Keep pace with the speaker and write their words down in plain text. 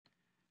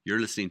You're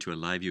listening to a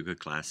live yoga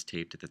class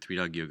taped at the Three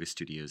Dog Yoga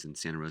Studios in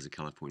Santa Rosa,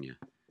 California.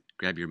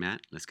 Grab your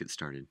mat, let's get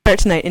started. Start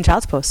tonight in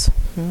child's pose.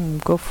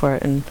 Go for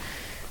it. And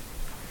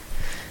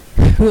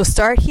we'll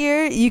start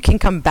here. You can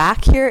come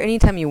back here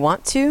anytime you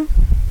want to.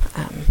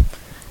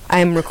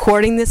 I'm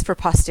recording this for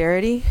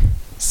posterity,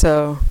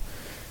 so,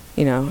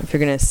 if you're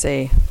going to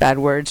say bad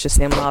words, just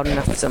say them loud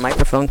enough so the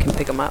microphone can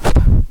pick them up.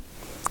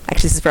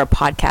 Actually, this is for a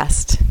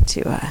podcast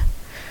to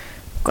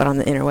go out on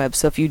the interweb,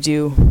 so if you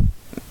do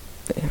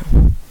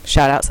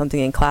shout out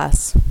something in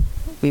class,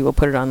 we will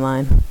put it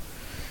online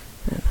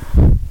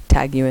and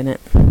tag you in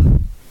it.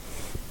 And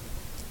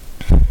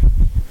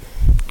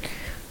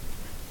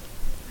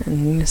you're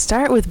going to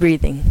start with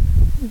breathing.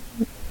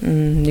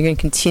 You're going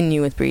to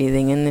continue with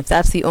breathing, and if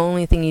that's the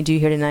only thing you do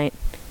here tonight,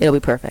 it'll be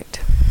perfect.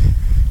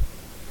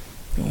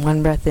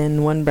 One breath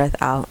in, one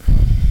breath out.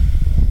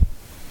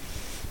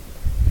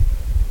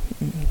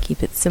 And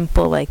keep it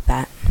simple like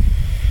that.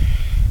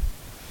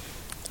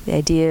 The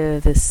idea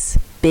of this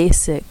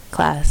basic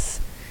class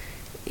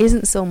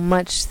isn't so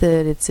much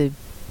that it's a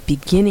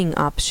beginning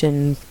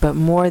option, but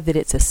more that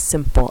it's a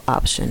simple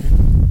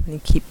option.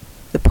 And keep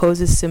the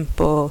poses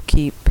simple,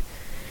 keep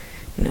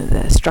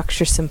the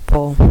structure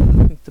simple,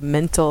 the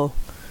mental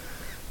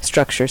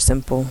structure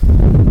simple,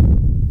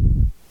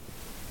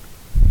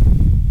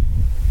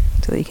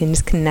 so that you can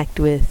just connect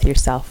with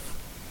yourself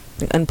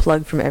and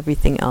unplug from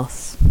everything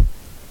else.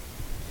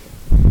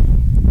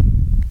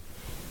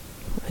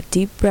 A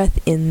deep breath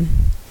in,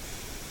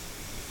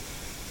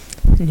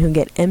 and you'll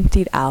get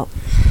emptied out.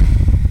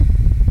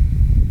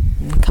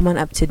 And come on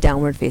up to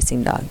downward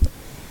facing dog.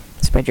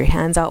 Spread your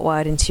hands out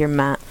wide into your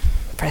mat.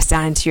 Press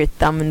down into your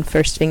thumb and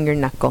first finger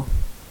knuckle.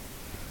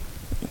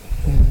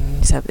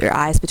 Just have your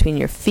eyes between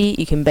your feet.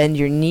 You can bend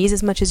your knees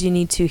as much as you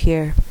need to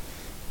here.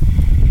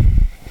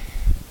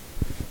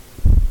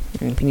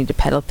 And if you need to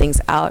pedal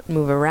things out,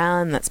 move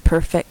around, that's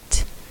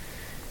perfect.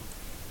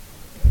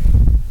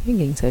 You're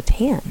getting so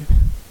tan.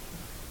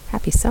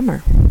 Happy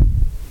summer.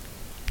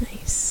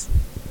 Nice.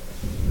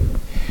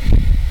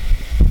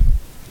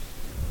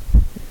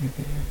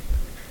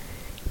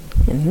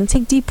 And then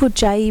take deep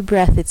Ujjayi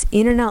breath. It's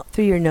in and out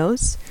through your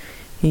nose.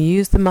 You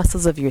use the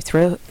muscles of your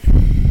throat.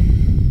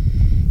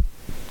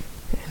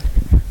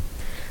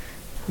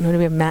 I know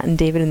we have Matt and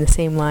David in the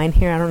same line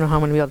here. I don't know how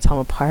I'm going to be able to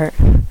tell them apart.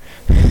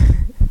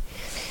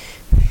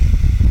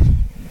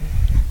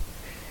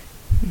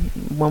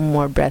 One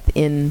more breath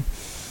in.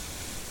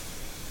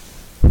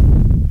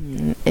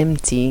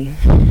 Empty.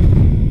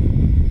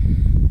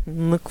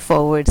 Look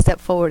forward. Step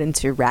forward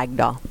into your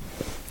ragdoll.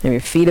 Have your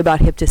feet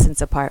about hip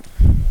distance apart.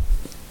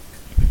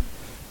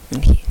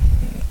 Okay.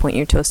 Point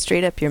your toes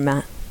straight up your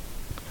mat.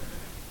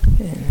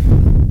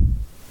 And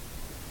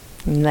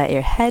let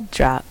your head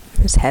drop.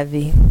 It's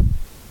heavy.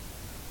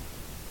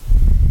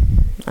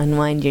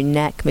 Unwind your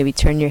neck. Maybe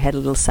turn your head a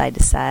little side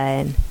to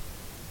side.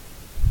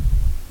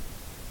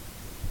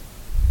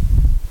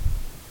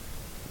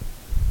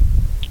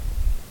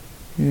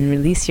 And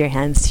release your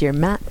hands to your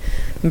mat.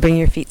 And bring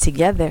your feet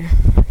together.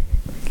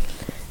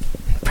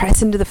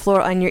 Press into the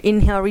floor on your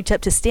inhale. Reach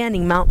up to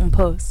standing mountain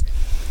pose.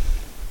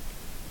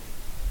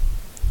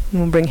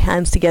 And we'll bring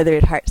hands together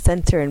at heart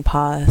center and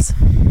pause.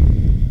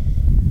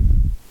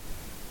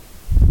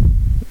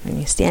 And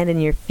you stand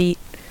in your feet.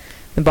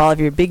 The ball of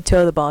your big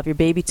toe, the ball of your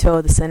baby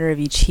toe, the center of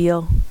each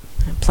heel,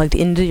 plugged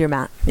into your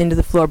mat, into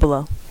the floor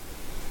below.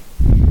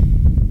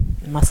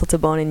 Muscle to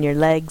bone in your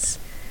legs,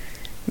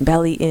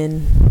 belly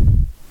in.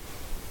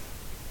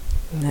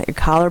 And let your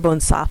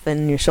collarbone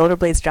soften, your shoulder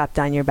blades drop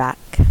down your back.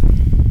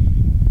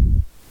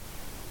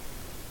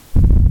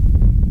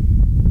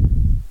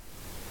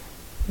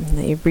 And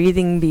let your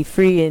breathing be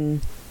free and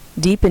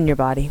deep in your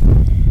body.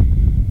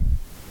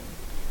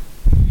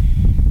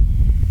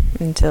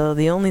 Until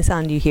the only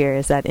sound you hear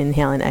is that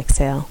inhale and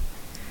exhale.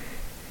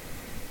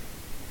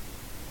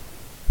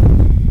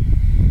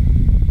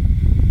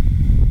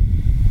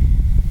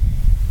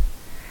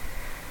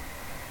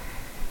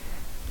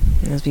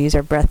 As we use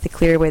our breath to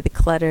clear away the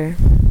clutter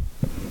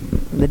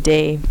of the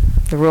day,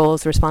 the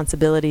roles, the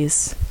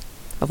responsibilities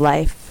of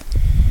life,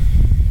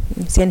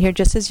 you stand here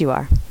just as you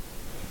are.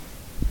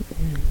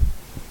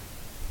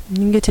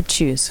 You get to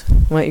choose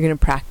what you're going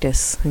to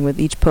practice, and with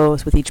each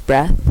pose, with each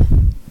breath.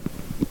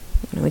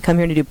 We come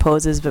here to do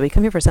poses, but we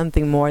come here for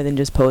something more than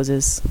just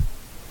poses.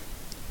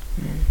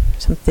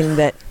 Something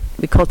that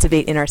we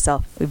cultivate in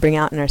ourselves, we bring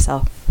out in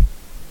ourselves.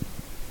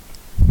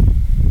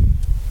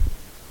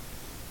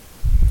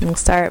 We'll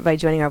start by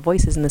joining our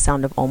voices in the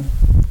sound of Om.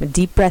 A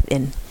deep breath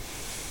in.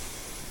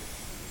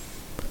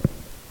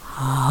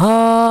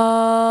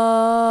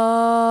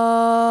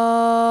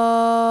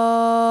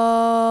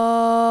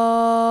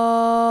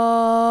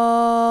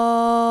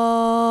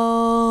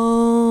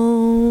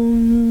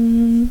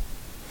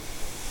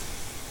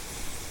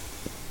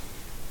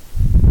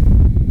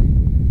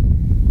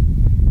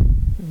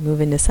 Move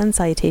into sun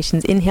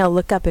salutations. Inhale,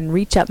 look up and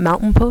reach up,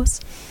 mountain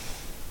pose.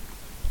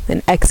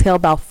 Then exhale,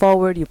 bow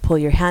forward. You pull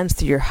your hands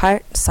through your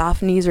heart.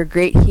 Soft knees are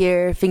great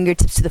here.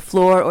 Fingertips to the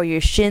floor or your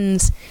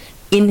shins.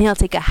 Inhale,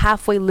 take a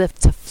halfway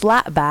lift to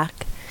flat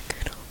back.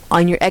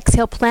 On your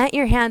exhale, plant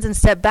your hands and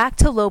step back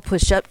to low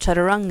push-up,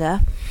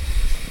 chaturanga.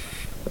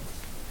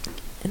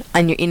 And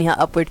on your inhale,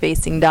 upward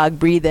facing dog,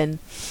 breathe in.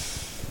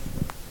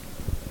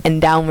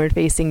 And downward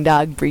facing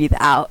dog, breathe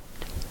out.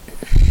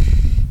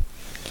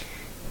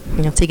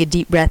 And you'll take a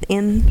deep breath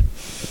in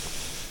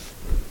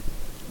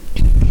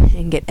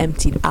and get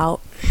emptied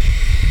out.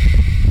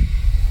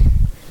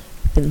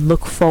 Then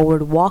look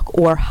forward, walk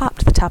or hop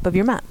to the top of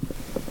your mat.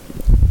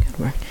 Good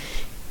work.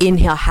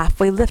 Inhale,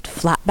 halfway lift,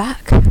 flat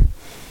back.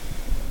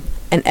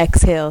 And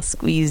exhale,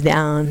 squeeze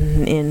down,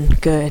 in,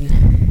 good.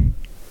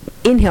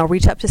 Inhale,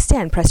 reach up to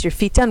stand. Press your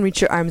feet down,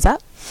 reach your arms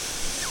up.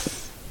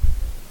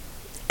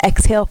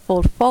 Exhale,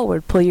 fold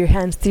forward, pull your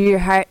hands through your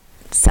heart.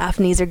 Soft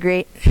knees are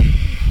great.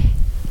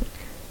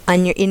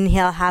 On your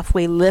inhale,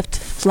 halfway lift,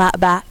 flat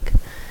back.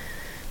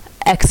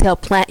 Exhale,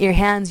 plant your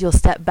hands. You'll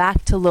step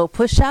back to low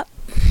push-up.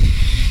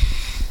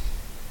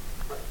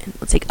 And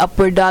we'll take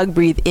upward dog,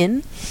 breathe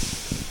in.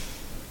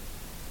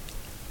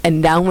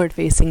 And downward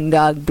facing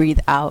dog, breathe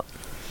out.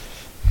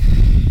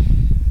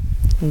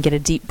 And get a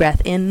deep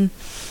breath in.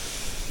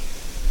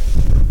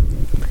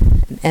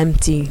 And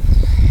empty.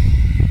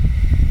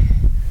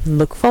 And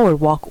look forward,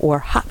 walk or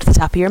hop to the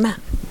top of your mat.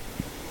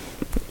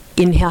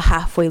 Inhale,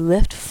 halfway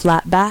lift,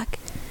 flat back.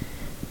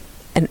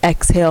 And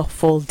exhale,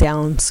 fold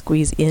down,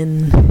 squeeze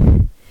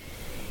in.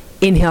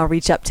 Inhale,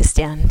 reach up to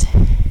stand.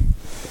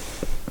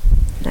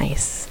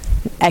 Nice.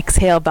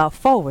 Exhale, bow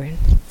forward.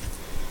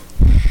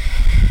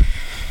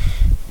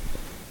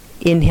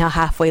 Inhale,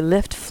 halfway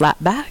lift,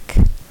 flat back.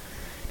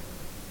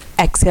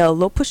 Exhale,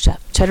 low push-up,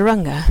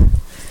 chaturanga.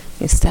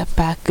 You step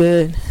back,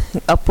 good.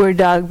 Upward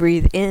dog,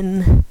 breathe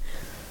in.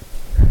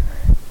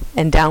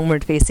 And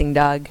downward facing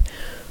dog,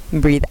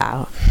 breathe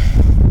out.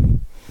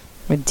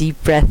 A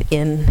deep breath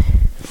in.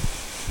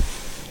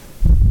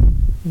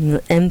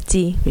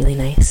 Empty, really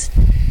nice.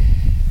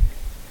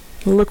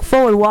 Look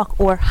forward, walk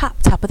or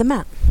hop, top of the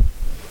mat.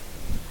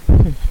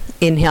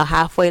 Inhale,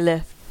 halfway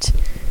lift.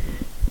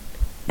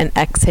 And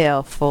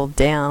exhale, fold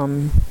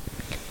down.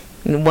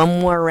 And one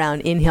more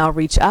round. Inhale,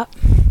 reach up.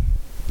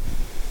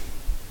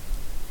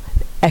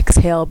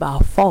 Exhale, bow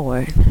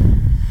forward.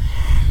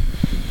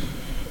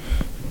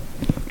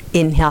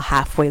 Inhale,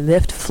 halfway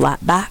lift,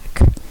 flat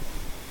back.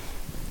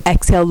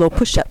 Exhale, low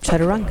push-up,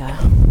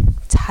 chaturanga.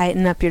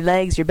 Tighten up your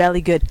legs, your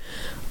belly, good.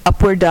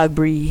 Upward dog,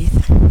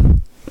 breathe.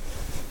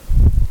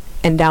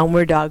 And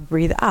downward dog,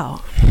 breathe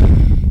out.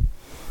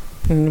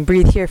 And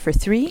breathe here for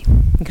 3.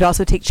 You could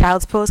also take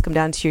child's pose, come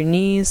down to your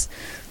knees.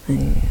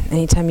 And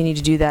anytime you need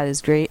to do that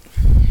is great.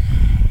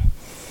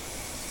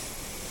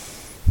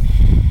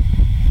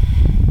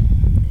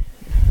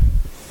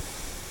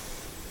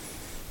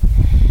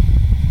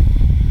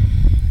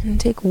 And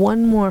take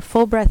one more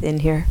full breath in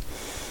here.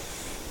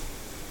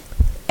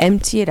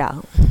 Empty it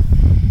out.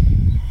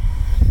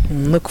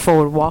 And look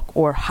forward, walk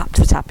or hop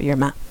to the top of your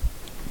mat.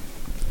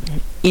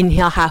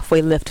 Inhale,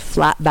 halfway lift,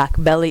 flat back,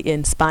 belly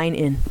in, spine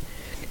in.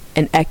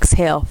 And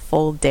exhale,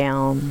 fold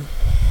down.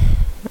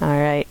 All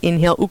right,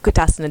 inhale,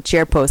 Utkatasana,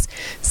 chair pose.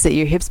 Sit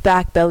your hips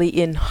back, belly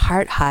in,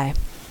 heart high.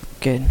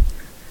 Good.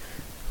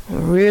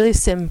 Really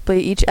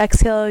simply, each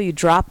exhale, you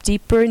drop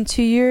deeper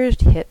into your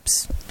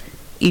hips.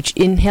 Each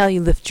inhale,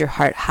 you lift your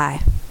heart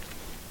high.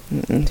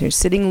 You're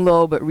sitting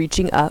low, but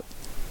reaching up.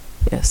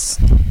 Yes.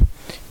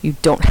 You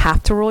don't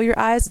have to roll your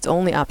eyes. It's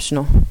only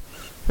optional.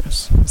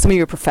 Yes. Some of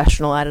you are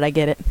professional at it. I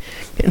get it.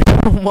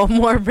 One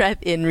more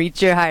breath in.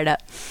 Reach your heart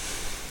up.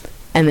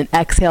 And then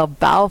exhale,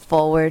 bow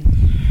forward.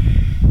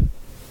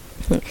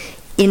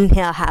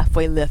 Inhale,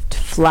 halfway lift,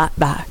 flat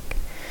back.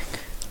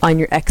 On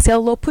your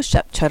exhale, low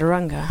push-up,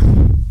 chaturanga.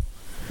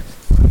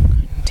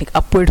 Take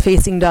upward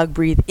facing dog,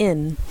 breathe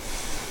in.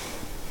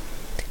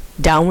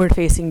 Downward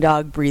facing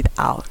dog, breathe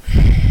out.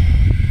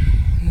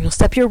 You'll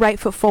step your right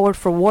foot forward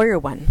for warrior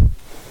 1.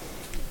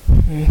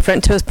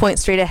 Front toes point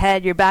straight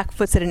ahead, your back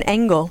foot's at an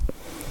angle.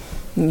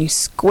 And you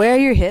square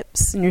your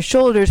hips and your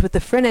shoulders with the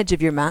front edge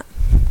of your mat.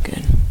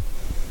 Good.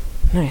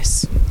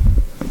 Nice.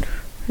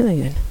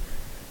 Really good.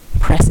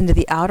 Press into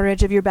the outer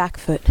edge of your back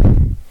foot.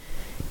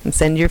 And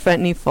send your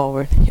front knee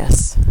forward.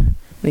 Yes.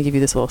 Let me give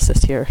you this little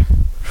assist here.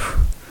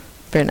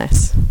 Very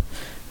nice.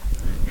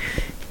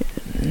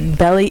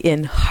 Belly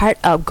in, heart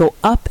up, go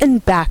up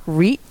and back,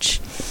 reach.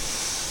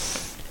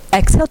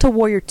 Exhale to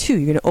warrior 2.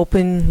 You're going to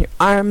open your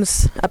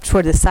arms up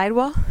toward the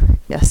sidewall.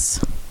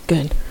 Yes.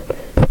 Good.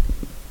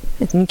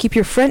 And then keep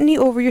your front knee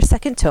over your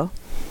second toe.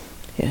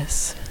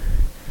 Yes.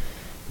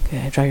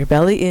 Good. Draw your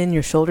belly in,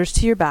 your shoulders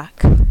to your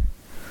back.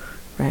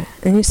 Right.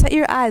 And you set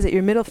your eyes at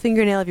your middle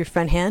fingernail of your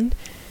front hand.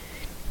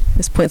 At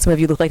this point, some of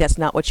you look like that's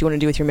not what you want to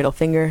do with your middle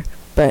finger,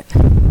 but,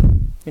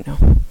 you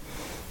know,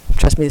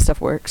 trust me, this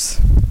stuff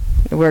works.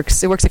 It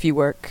works. It works if you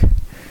work.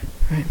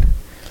 Right.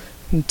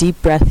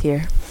 Deep breath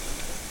here.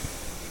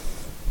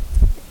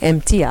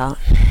 Empty out.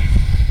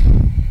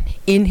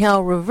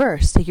 Inhale,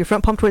 reverse. Take your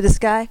front palm toward the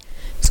sky.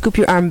 Scoop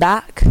your arm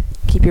back.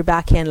 Keep your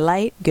backhand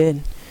light.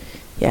 Good.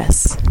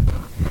 Yes.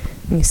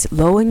 And you sit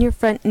low in your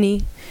front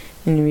knee.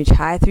 And you reach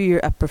high through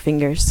your upper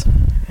fingers.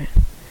 Right.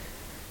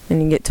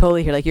 And you get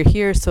totally here. Like you're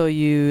here, so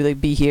you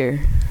like be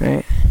here.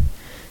 Right.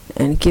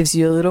 And it gives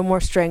you a little more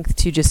strength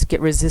to just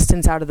get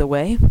resistance out of the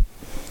way.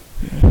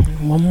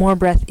 One more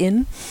breath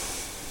in.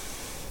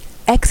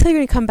 Exhale, you're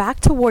going to come back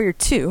to Warrior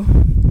 2.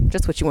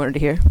 Just what you wanted to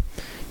hear.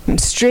 And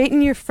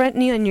straighten your front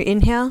knee on your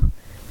inhale. And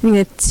you're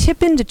going to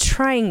tip into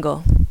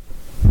triangle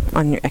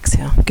on your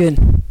exhale. Good.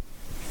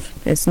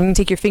 And so you can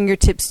take your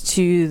fingertips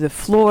to the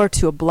floor,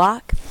 to a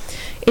block.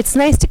 It's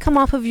nice to come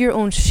off of your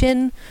own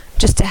shin,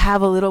 just to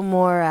have a little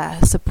more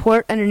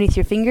support underneath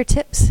your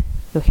fingertips.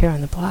 Go here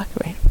on the block,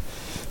 right?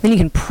 Then you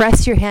can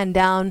press your hand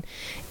down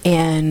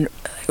and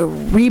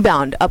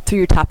rebound up through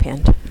your top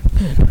hand.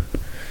 Good.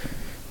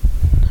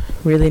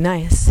 Really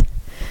nice.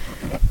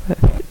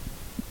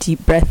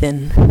 Deep breath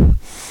in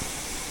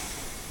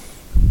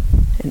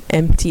and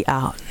empty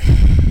out.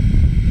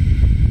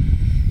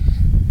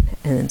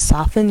 And then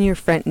soften your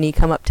front knee,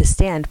 come up to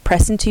stand,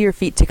 press into your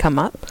feet to come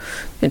up,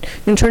 and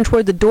turn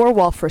toward the door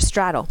wall for a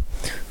straddle.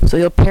 So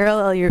you'll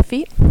parallel your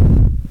feet,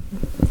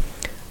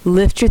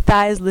 lift your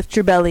thighs, lift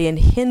your belly, and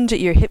hinge at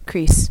your hip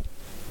crease.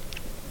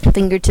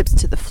 Fingertips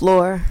to the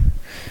floor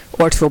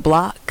or to a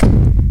block.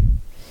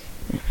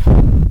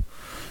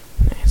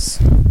 Nice.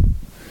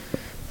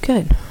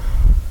 Good.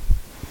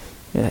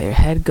 Let your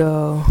head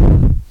go.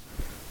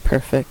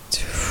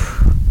 Perfect.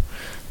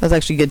 That's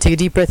actually good. Take a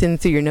deep breath in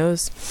through your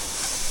nose.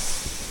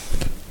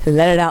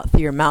 Let it out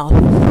through your mouth.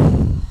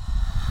 And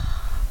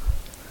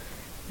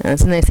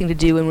it's a nice thing to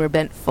do when we're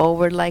bent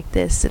forward like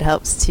this. It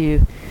helps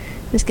to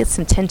just get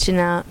some tension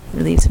out,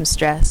 relieve some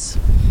stress.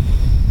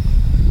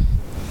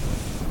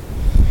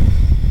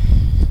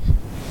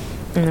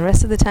 And the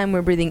rest of the time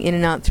we're breathing in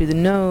and out through the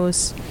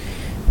nose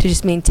to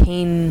just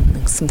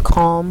maintain some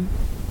calm,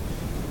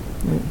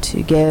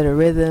 to get a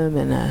rhythm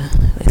and a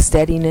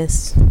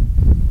steadiness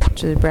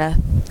to the breath.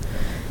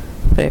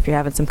 But if you're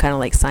having some kind of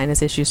like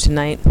sinus issues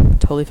tonight,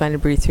 totally fine to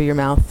breathe through your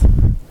mouth.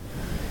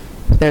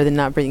 It's better than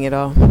not breathing at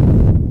all.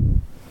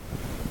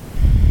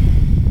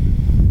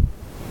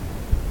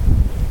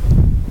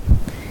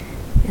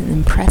 And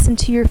then press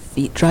into your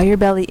feet. Draw your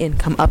belly in.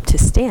 Come up to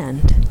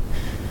stand.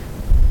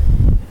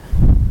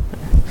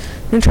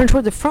 And turn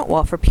toward the front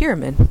wall for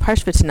pyramid,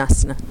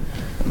 Parshvattanasana.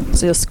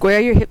 So you'll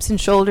square your hips and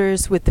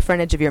shoulders with the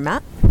front edge of your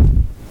mat.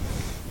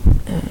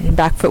 And your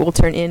back foot will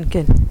turn in.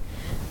 Good.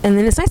 And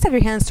then it's nice to have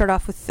your hands start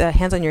off with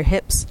hands on your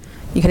hips.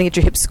 You kind of get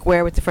your hips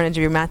square with the front edge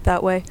of your mat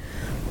that way.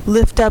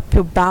 Lift up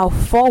your bow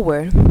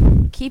forward.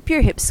 Keep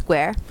your hips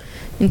square.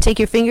 And take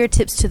your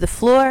fingertips to the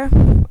floor.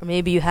 Or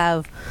maybe you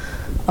have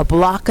a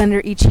block under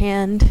each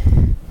hand.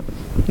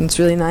 And it's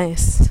really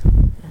nice.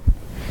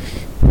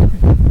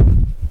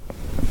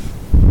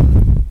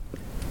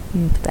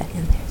 And put that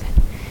hand there.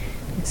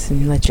 Good. So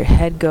you let your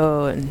head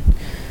go. And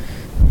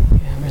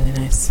yeah, really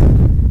nice.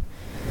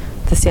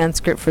 The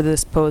Sanskrit for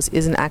this pose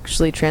isn't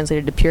actually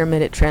translated to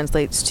pyramid. It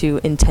translates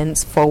to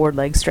intense forward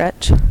leg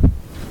stretch.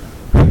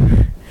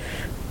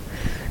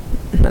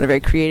 Not a very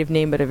creative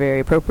name, but a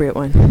very appropriate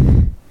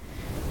one.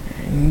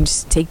 And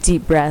just take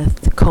deep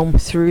breath, comb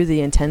through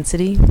the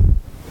intensity.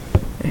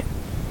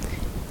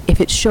 If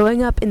it's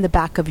showing up in the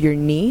back of your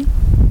knee,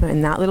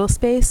 in that little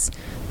space,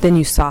 then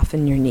you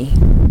soften your knee.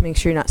 Make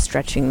sure you're not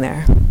stretching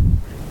there.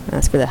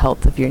 That's for the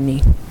health of your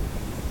knee.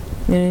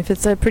 And if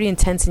it's pretty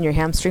intense in your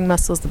hamstring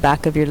muscles, the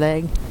back of your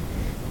leg,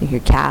 your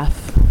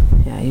calf,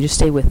 yeah, you just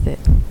stay with it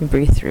and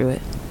breathe through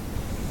it.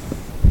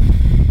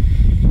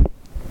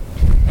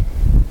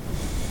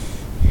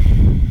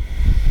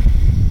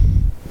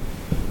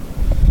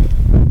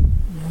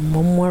 And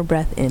one more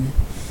breath in.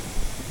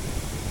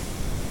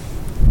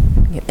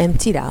 Get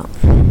emptied out.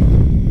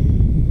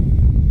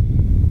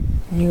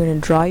 And you're going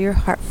to draw your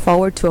heart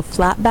forward to a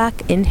flat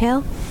back.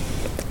 Inhale.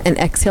 And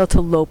exhale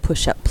to low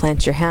push-up.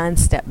 Plant your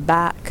hands, step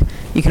back.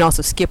 You can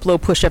also skip low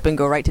push-up and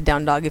go right to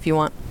down dog if you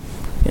want.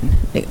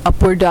 And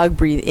upward dog,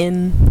 breathe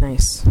in.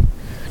 Nice.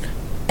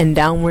 And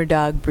downward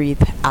dog,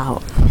 breathe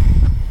out.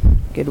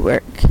 Good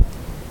work.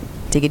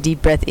 Take a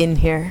deep breath in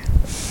here.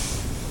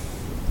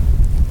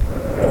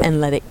 And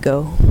let it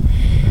go.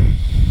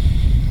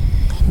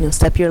 And you'll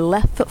step your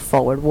left foot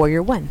forward,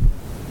 Warrior 1.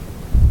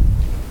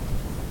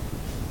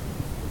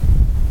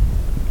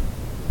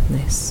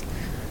 Nice.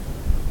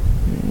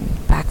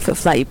 Back foot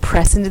flat, you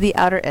press into the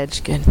outer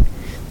edge. Good.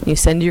 You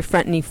send your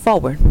front knee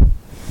forward.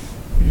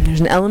 And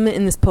there's an element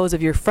in this pose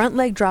of your front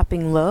leg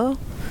dropping low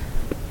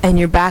and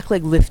your back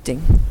leg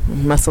lifting,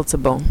 muscle to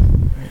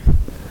bone.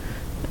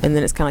 And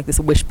then it's kind of like this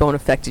wishbone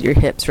effect at your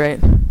hips, right?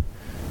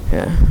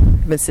 Yeah.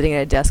 You've been sitting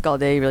at a desk all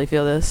day, you really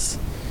feel this?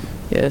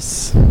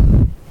 Yes.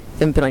 You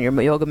haven't been on your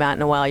yoga mat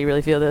in a while, you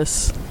really feel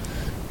this?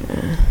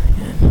 Yeah.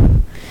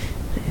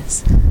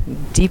 Nice.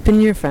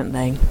 Deepen your front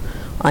leg.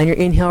 On your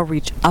inhale,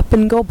 reach up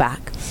and go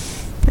back.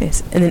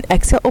 Nice. And then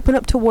exhale, open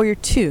up to Warrior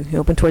 2. You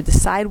open toward the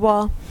side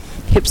wall,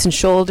 hips and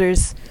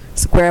shoulders,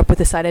 square up with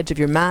the side edge of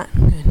your mat.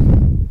 Good.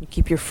 You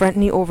keep your front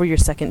knee over your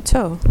second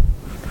toe.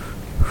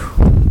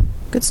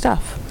 Good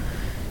stuff.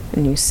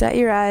 And you set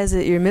your eyes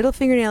at your middle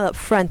fingernail up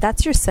front.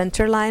 That's your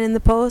center line in the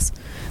pose.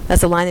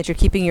 That's the line that you're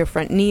keeping your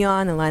front knee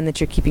on, the line that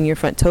you're keeping your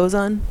front toes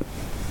on.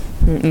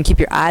 And keep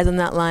your eyes on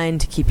that line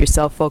to keep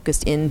yourself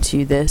focused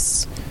into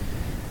this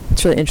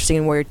It's really interesting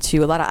in Warrior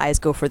 2. A lot of eyes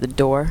go for the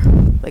door.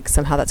 Like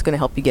somehow that's going to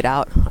help you get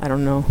out. I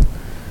don't know.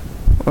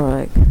 Or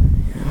like,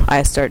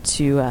 eyes start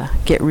to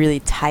get really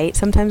tight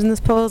sometimes in this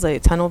pose,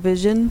 like tunnel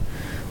vision.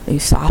 You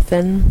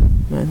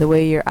soften the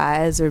way your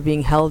eyes are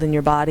being held in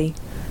your body.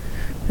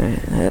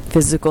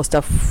 Physical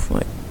stuff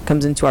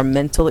comes into our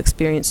mental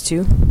experience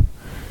too.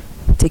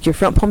 Take your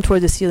front palm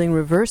toward the ceiling,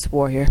 reverse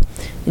warrior,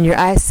 and your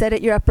eyes set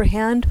at your upper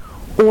hand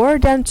or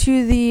down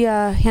to the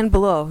hand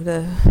below.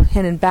 The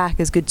hand and back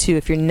is good too.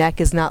 If your neck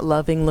is not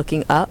loving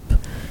looking up,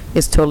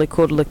 it's totally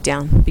cool to look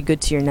down. Be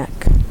good to your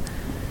neck.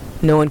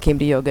 No one came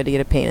to yoga to get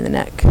a pain in the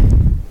neck.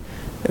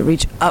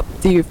 Reach up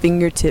through your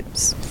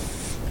fingertips.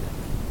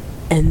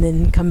 And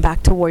then come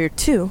back to Warrior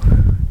 2.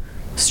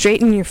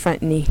 Straighten your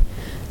front knee.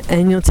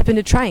 And you'll tip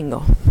into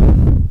triangle.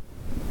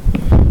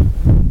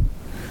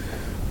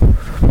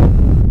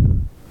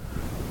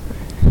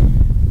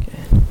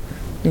 Okay.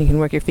 And you can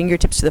work your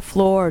fingertips to the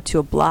floor or to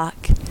a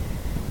block.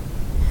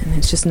 And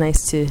it's just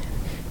nice to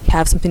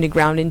have something to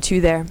ground into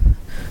there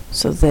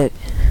so that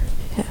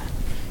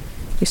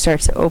you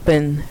start to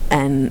open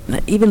and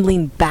even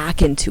lean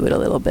back into it a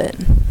little bit.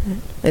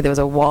 Like there was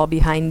a wall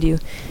behind you.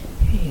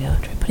 Here you go.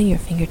 Try putting your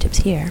fingertips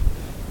here.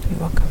 You're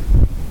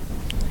welcome.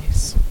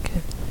 Nice.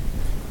 Good.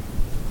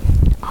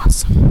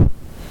 Awesome.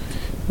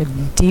 A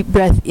deep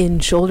breath in,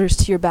 shoulders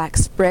to your back,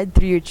 spread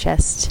through your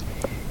chest.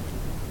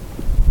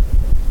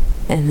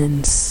 And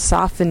then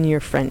soften your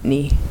front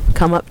knee.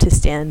 Come up to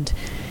stand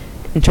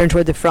and turn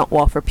toward the front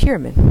wall for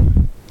pyramid.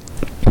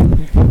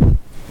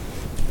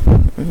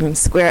 And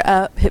square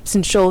up, hips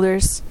and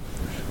shoulders.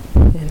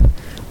 And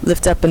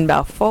lift up and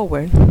bow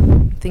forward.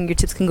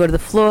 Fingertips can go to the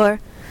floor.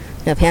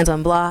 You have hands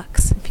on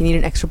blocks. If you need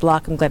an extra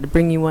block, I'm glad to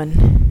bring you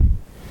one.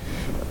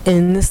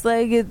 In this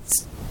leg,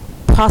 it's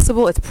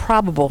possible, it's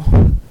probable,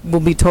 will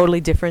be totally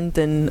different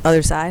than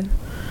other side.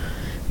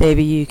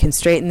 Maybe you can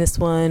straighten this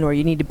one, or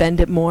you need to bend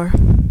it more.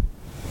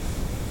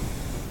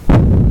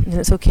 And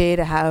it's okay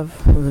to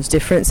have those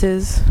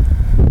differences.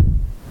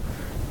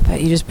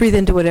 But you just breathe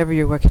into whatever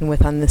you're working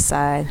with on this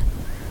side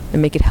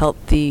and make it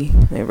healthy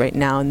right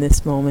now in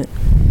this moment.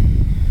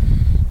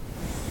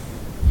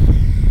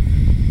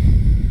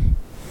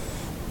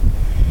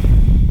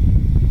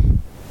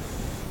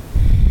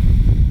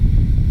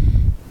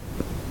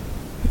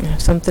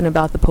 If something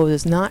about the pose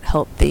is not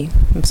healthy,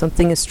 if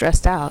something is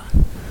stressed out,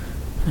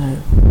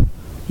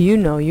 you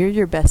know you're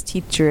your best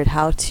teacher at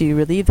how to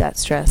relieve that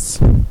stress.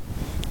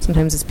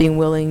 Sometimes it's being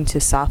willing to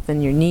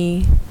soften your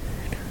knee,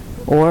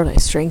 or like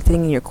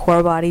strengthening your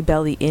core body.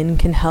 Belly in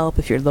can help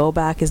if your low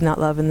back is not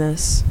loving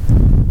this.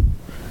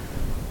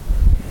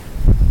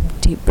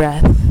 Deep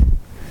breath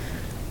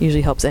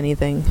usually helps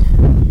anything.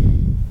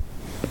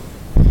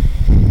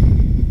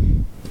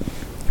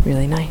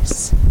 Really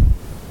nice. I'm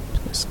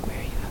just gonna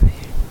square you up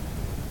here.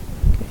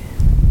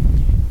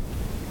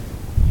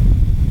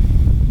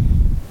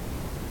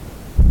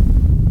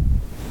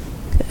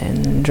 Good.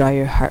 And draw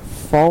your heart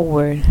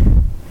forward.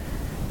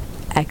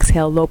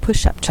 Exhale, low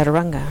push-up,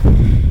 chaturanga.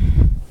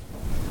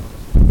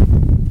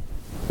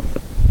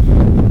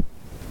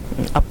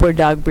 Upward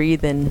dog,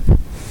 breathe in.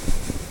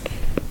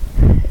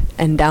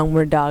 And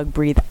downward dog,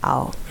 breathe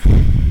out.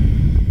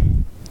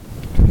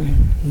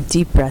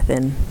 Deep breath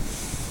in.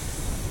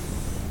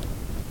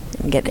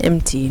 And get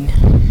emptied.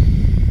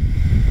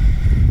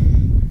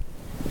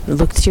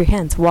 Look to your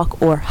hands.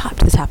 Walk or hop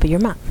to the top of your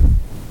mat.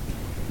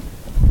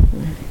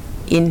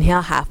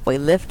 Inhale, halfway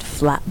lift,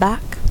 flat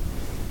back.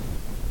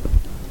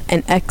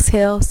 And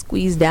exhale,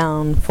 squeeze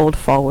down, fold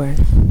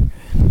forward.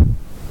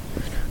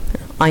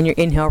 On your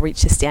inhale,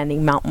 reach to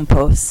standing mountain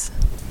pose.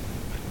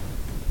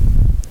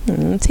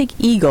 And take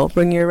eagle.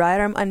 Bring your right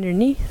arm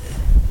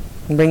underneath.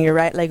 And bring your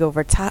right leg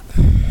over top.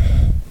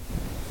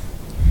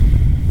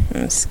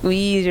 And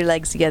squeeze your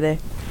legs together.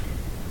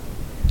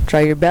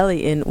 Draw your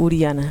belly in,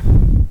 Uddiyana.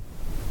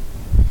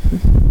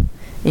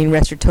 You can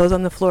rest your toes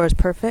on the floor is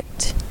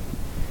perfect.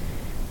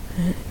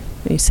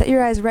 You set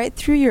your eyes right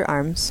through your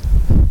arms.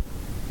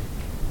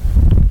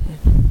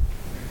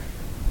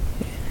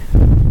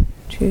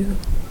 Two.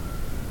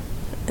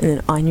 And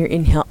then on your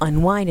inhale,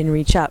 unwind and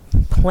reach up.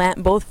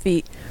 Plant both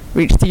feet.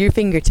 Reach through your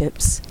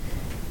fingertips.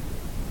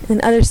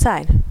 And other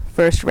side.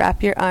 First,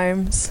 wrap your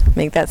arms.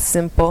 Make that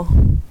simple.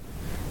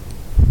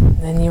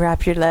 Then you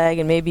wrap your leg,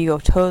 and maybe you go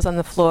toes on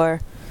the floor.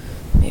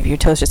 Maybe your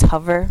toes just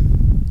hover.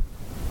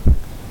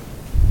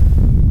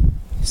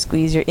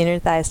 Squeeze your inner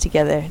thighs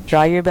together.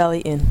 Draw your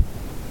belly in.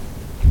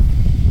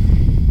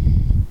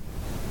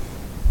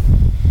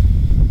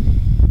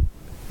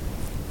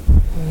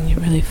 And you're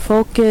really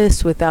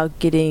focused without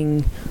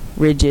getting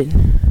rigid.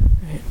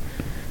 Right?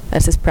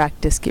 That's this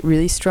practice. Get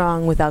really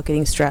strong without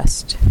getting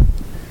stressed.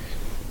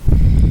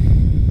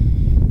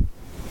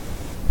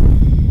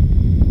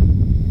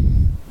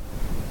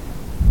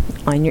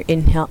 On your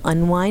inhale,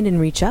 unwind and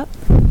reach up.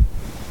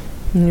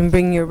 And then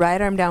bring your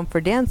right arm down for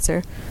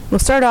dancer. We'll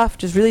start off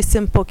just really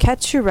simple.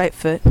 Catch your right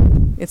foot.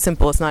 It's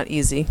simple, it's not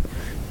easy.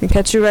 You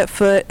catch your right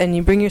foot and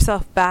you bring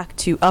yourself back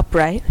to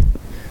upright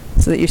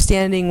so that you're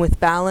standing with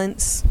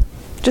balance,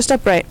 just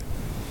upright.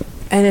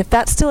 And if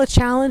that's still a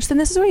challenge, then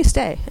this is where you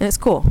stay, and it's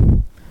cool.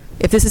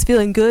 If this is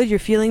feeling good, you're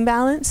feeling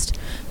balanced,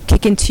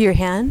 kick into your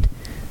hand,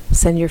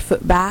 send your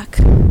foot back,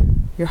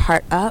 your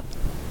heart up,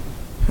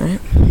 right?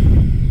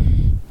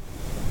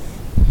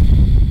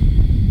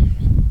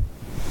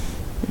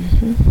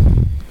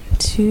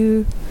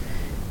 Two,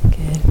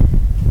 good.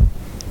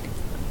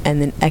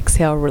 And then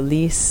exhale,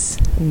 release,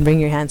 and bring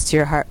your hands to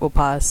your heart. We'll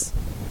pause.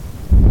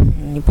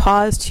 And you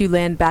pause to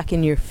land back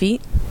in your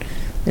feet,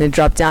 and then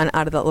drop down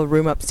out of that little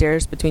room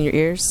upstairs between your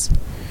ears.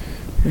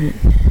 Right.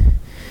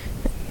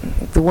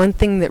 The one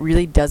thing that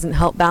really doesn't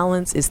help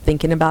balance is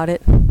thinking about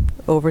it,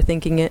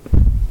 overthinking it,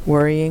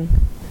 worrying,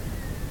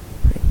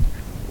 right?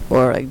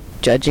 Or like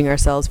judging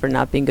ourselves for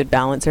not being good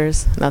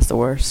balancers. That's the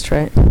worst,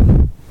 right?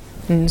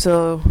 And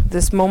so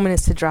this moment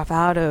is to drop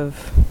out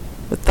of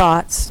the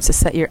thoughts, to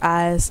set your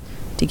eyes,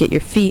 to get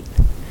your feet.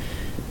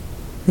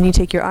 Then you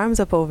take your arms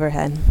up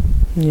overhead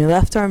and your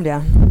left arm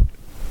down.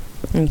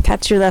 And you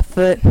catch your left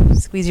foot,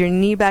 squeeze your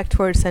knee back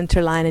towards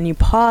center line, and you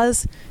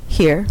pause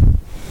here.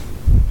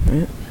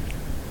 Right.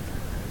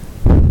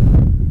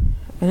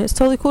 And it's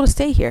totally cool to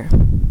stay here.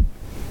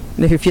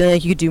 And if you're feeling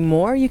like you could do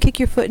more, you kick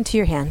your foot into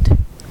your hand.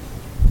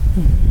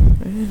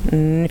 Right.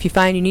 And if you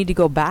find you need to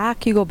go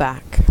back, you go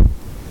back.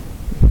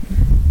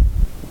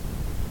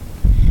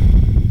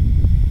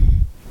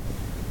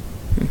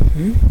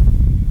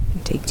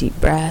 Take deep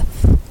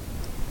breath.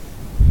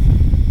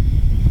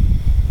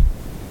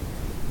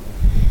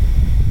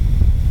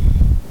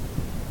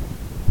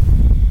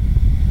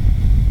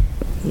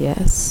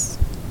 Yes.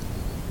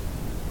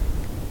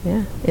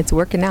 Yeah, it's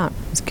working out.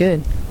 It's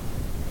good.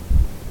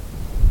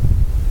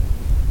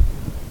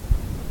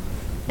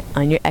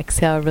 On your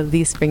exhale,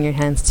 release, bring your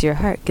hands to your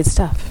heart. Good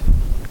stuff.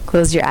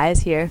 Close your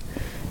eyes here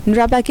and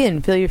drop back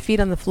in. Feel your feet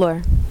on the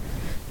floor.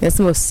 That's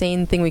the most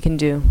sane thing we can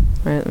do,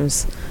 right?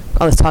 There's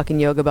all this talk in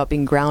yoga about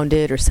being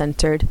grounded or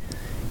centered.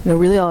 You know,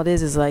 really all it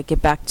is like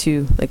get back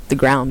to like the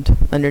ground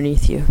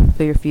underneath you.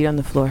 Feel your feet on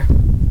the floor.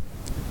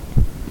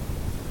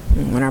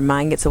 And when our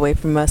mind gets away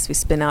from us, we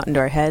spin out into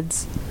our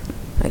heads,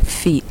 like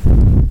feet.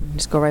 And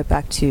just go right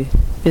back to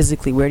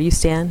physically, where do you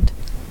stand?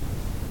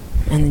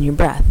 And then your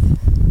breath.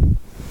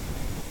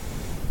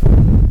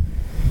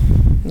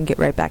 And get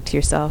right back to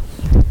yourself.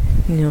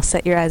 And you'll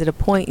set your eyes at a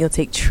point, you'll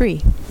take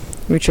tree.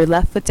 Reach your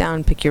left foot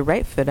down, pick your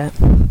right foot up.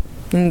 You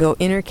can go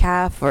inner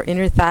calf or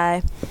inner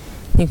thigh.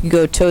 You can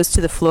go toes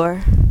to the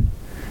floor.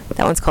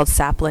 That one's called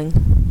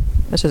sapling.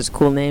 That's just a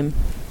cool name.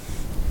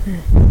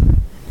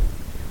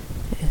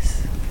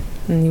 Yes.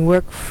 And you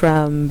work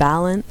from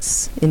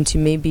balance into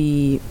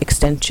maybe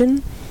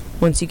extension.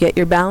 Once you get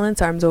your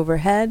balance, arms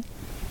overhead.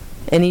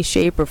 Any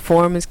shape or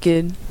form is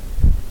good.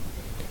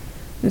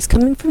 It's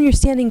coming from your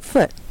standing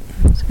foot.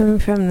 It's coming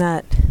from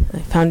that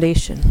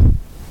foundation.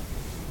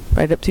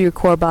 Right up to your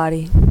core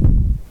body,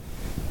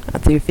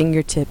 up to your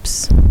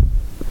fingertips.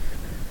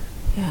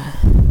 Yeah.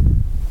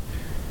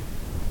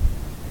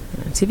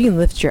 See if you can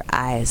lift your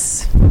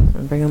eyes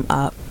and bring them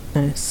up.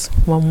 Nice.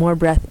 One more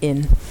breath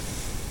in.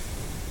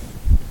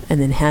 And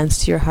then hands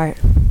to your heart.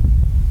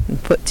 And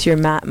foot to your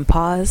mat and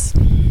pause.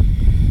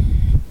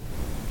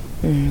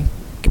 And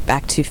get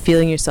back to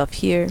feeling yourself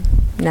here,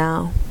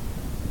 now.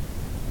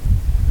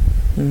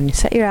 And you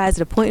set your eyes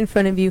at a point in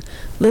front of you,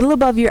 a little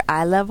above your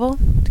eye level,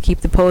 to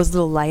keep the pose a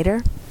little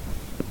lighter.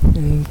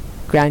 And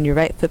ground your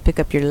right foot, pick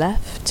up your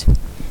left.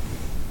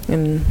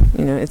 And,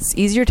 you know, it's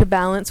easier to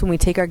balance when we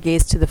take our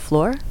gaze to the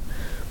floor,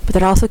 but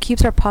that also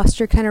keeps our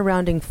posture kind of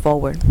rounding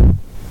forward.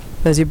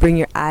 As you bring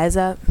your eyes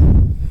up,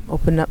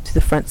 open up to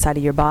the front side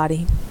of your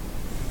body.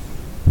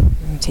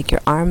 And take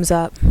your arms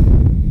up.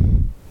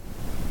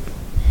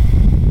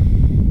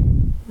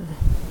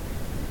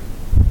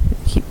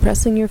 Keep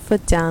pressing your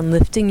foot down,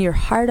 lifting your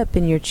heart up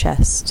in your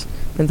chest.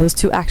 And those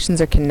two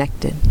actions are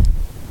connected.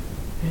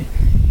 Right.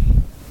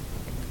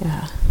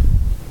 Yeah.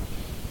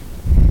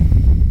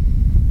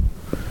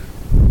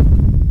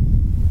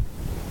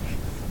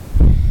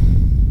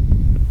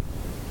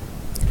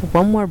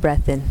 One more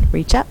breath in.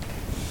 Reach up.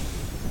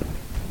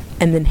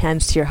 And then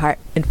hands to your heart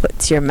and foot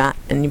to your mat,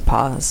 and you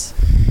pause.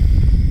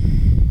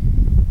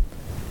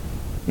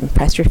 And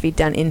press your feet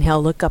down.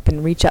 Inhale, look up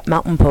and reach up,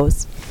 mountain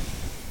pose.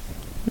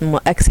 And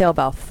we'll exhale,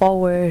 bow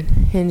forward,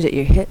 hinge at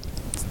your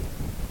hips.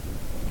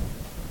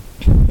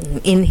 And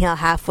inhale,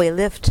 halfway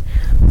lift,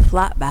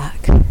 flat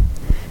back.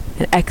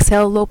 And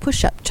exhale, low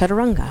push-up,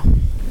 chaturanga.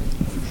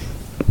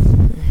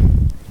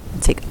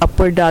 Take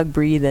upward dog,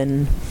 breathe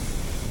in.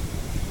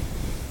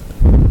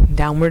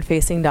 Downward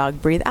facing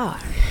dog, breathe out.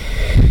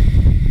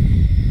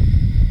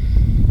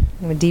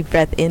 A deep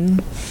breath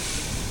in.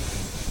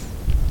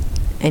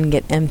 And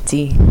get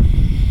empty.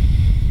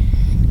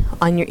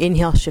 On your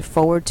inhale, shift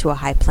forward to a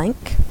high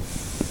plank.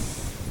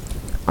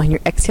 On your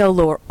exhale,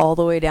 lower all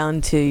the way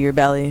down to your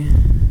belly.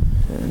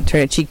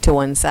 Turn a cheek to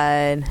one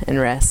side and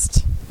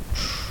rest.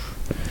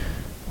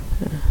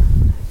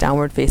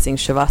 Downward facing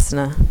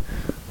Shavasana,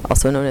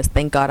 also known as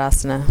Thank God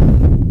Asana.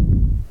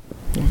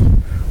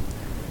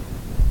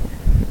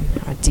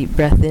 A deep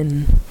breath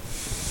in.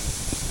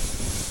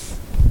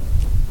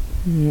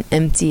 And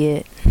empty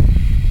it.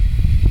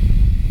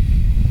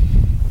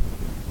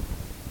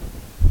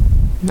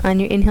 On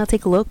your inhale,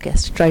 take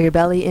locust. Draw your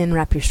belly in,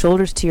 wrap your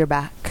shoulders to your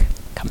back.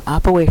 Come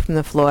up away from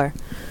the floor.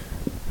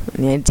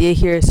 And the idea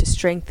here is to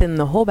strengthen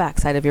the whole back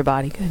side of your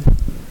body. Good.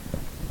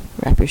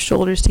 Wrap your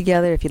shoulders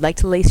together. If you'd like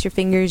to lace your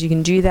fingers, you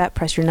can do that.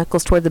 Press your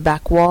knuckles toward the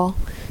back wall.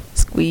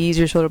 Squeeze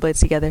your shoulder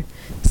blades together.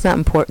 It's not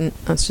important.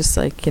 That's just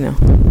like,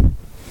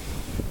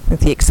 like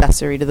the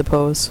accessory to the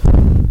pose.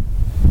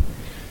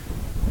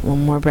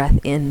 One more breath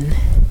in.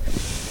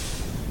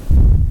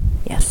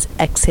 Yes.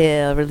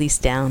 Exhale, release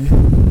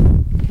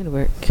down. Good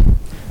work.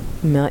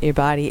 Melt your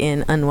body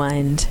in,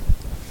 unwind.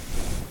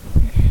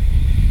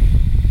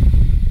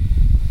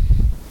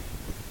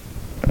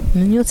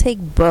 And then you'll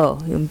take bow.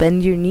 You'll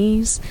bend your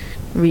knees,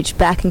 reach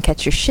back and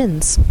catch your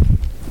shins.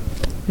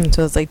 And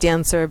so it's like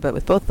dancer, but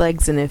with both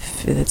legs. And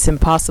if it's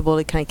impossible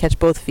to kind of catch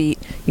both feet,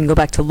 you can go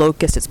back to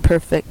locust. It's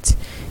perfect.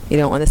 You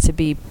don't want this to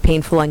be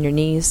painful on your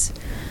knees.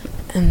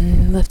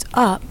 And lift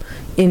up.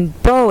 In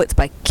bow, it's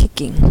by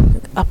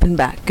kicking up and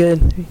back.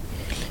 Good.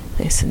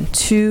 Nice. And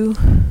 2.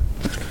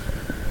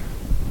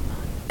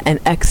 And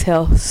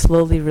exhale,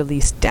 slowly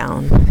release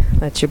down.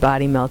 Let your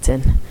body melt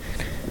in.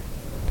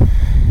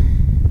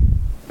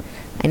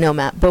 I know,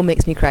 Matt, bow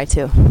makes me cry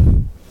too.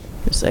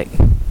 Just like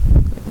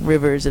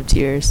rivers of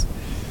tears.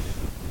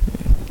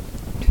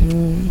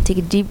 Take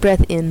a deep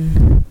breath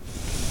in.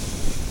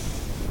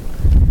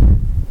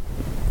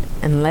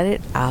 And let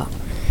it out.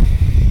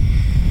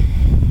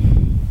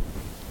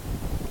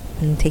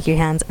 And take your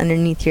hands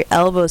underneath your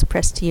elbows,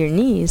 press to your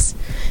knees.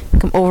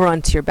 Come over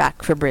onto your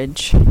back for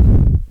bridge.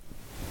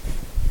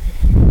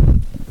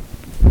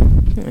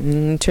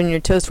 And turn your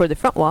toes toward the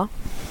front wall.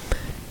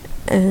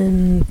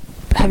 And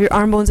have your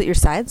arm bones at your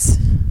sides.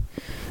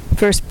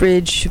 First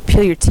bridge,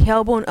 peel your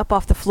tailbone up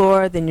off the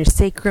floor, then your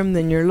sacrum,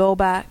 then your low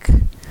back.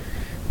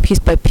 Piece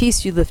by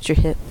piece, you lift your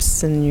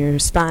hips and your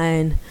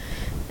spine.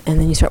 And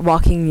then you start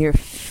walking your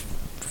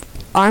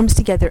arms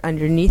together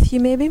underneath you,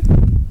 maybe.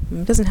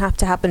 It doesn't have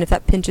to happen. If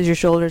that pinches your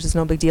shoulders, it's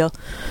no big deal.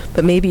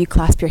 But maybe you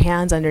clasp your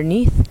hands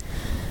underneath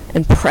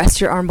and press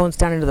your arm bones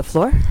down into the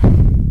floor.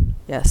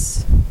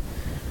 Yes.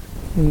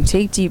 And you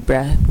take deep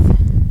breath.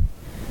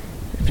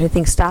 If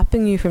anything's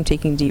stopping you from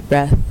taking deep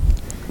breath,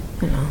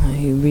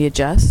 you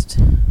readjust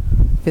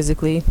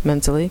physically,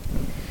 mentally.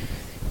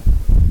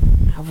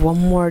 Have one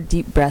more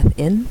deep breath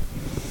in.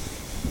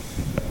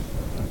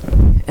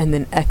 And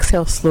then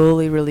exhale,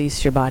 slowly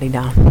release your body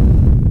down.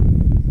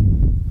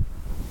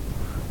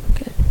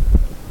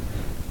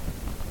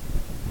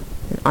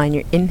 On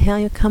your inhale,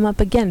 you'll come up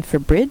again for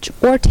bridge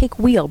or take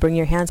wheel. Bring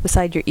your hands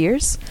beside your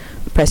ears.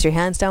 Press your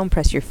hands down,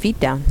 press your feet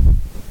down.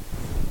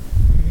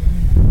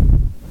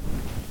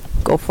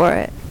 Go for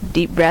it.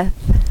 Deep breath.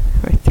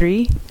 Or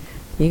 3.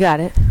 You got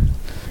it.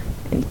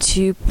 And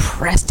 2,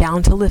 press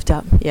down to lift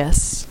up.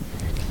 Yes.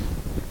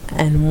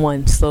 And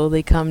 1,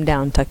 slowly come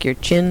down. Tuck your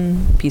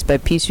chin. Piece by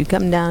piece, you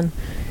come down.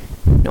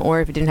 Or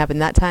if it didn't happen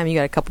that time, you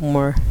got a couple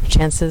more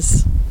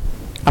chances,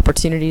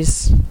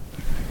 opportunities.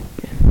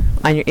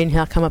 On your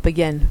inhale, come up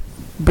again.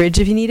 Bridge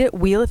if you need it.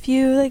 Wheel if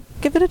you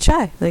give it a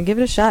try. Give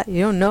it a shot.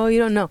 You don't know, you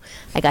don't know.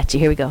 I got you.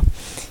 Here we go.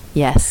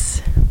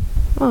 Yes.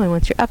 Oh, and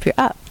once you're up, you're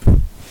up.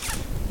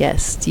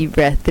 Yes. Deep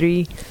breath.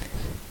 3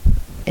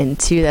 and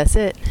 2. That's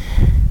it.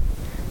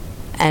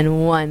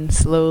 And 1.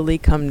 Slowly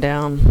come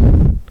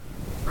down.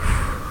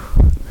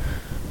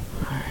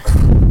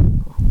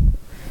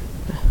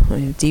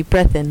 Deep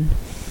breath in.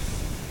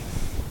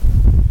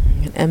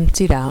 And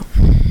empty it out.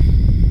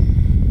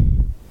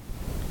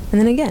 And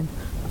then again,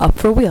 up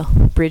for wheel.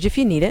 Bridge if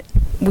you need it.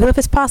 Wheel if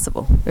it's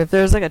possible. If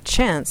there's a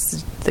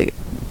chance, if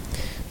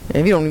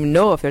you don't even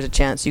know if there's a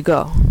chance, you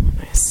go.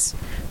 Nice.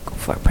 Go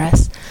for it.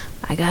 Press.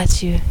 I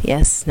got you.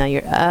 Yes. Now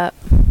you're up.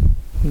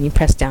 And you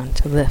press down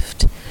to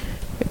lift.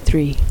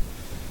 3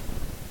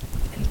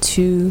 and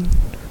 2.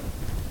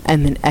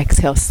 And then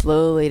exhale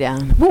slowly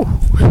down. Woo.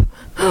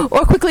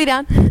 Or quickly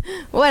down.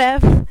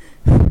 Whatever.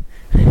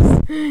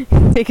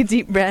 Take a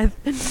deep breath.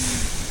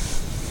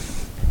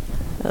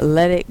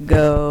 Let it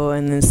go,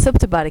 and then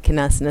Supta Baddha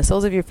Konasana.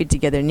 Soles of your feet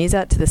together, knees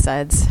out to the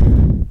sides.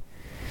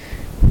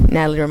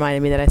 Natalie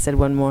reminded me that I said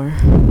one more.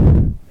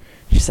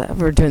 She said,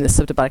 we're doing the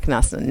Supta Baddha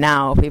Konasana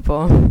now,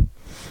 people.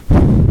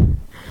 You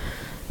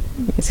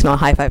can all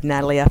high five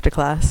Natalie after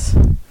class.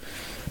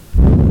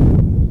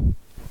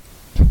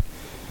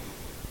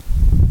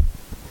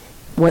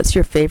 What's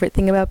your favorite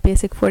thing about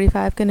Basic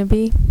 45 going to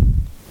be?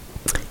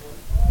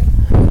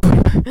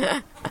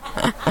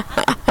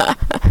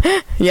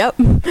 Yep.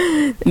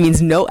 It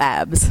means no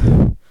abs.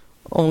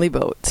 Only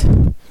boat.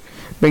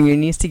 Bring your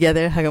knees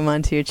together, hug them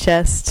onto your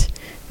chest.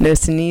 Nose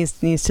to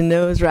knees, knees to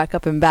nose, rock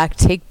up and back,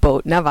 take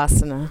boat,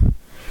 Navasana.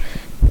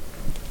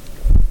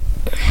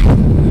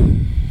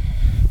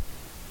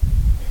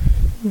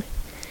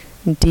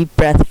 Deep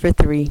breath for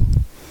 3.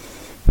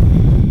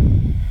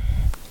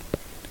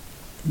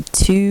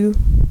 2.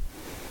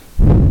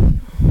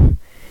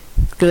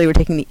 Clearly we're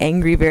taking the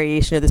angry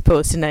variation of this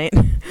pose tonight.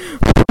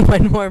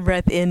 1 more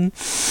breath in.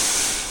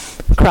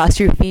 Cross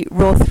your feet,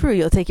 roll through.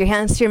 You'll take your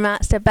hands to your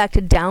mat, step back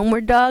to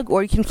downward dog,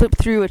 or you can flip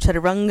through a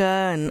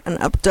chaturanga and an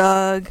up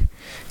dog.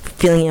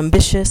 Feeling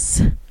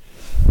ambitious.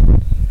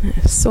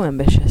 So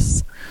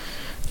ambitious.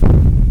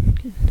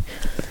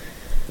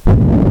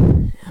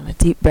 Have a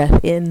deep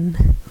breath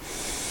in.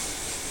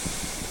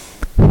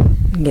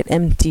 Get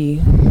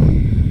empty.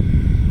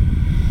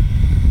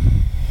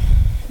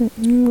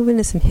 Move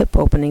into some hip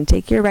opening.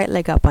 Take your right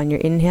leg up on your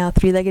inhale,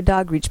 three-legged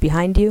dog, reach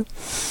behind you.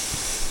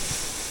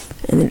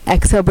 And then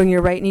exhale, bring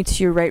your right knee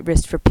to your right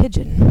wrist for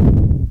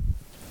pigeon.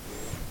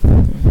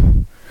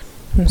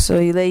 And so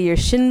you lay your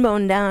shin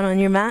bone down on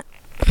your mat,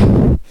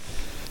 and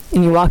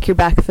you walk your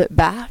back foot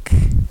back.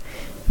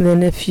 And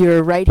then if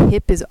your right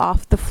hip is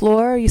off the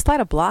floor, you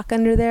slide a block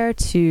under there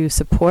to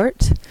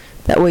support.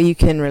 That way you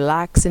can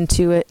relax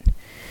into it.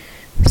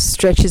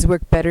 Stretches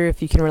work better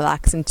if you can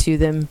relax into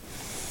them.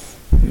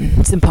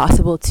 It's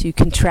impossible to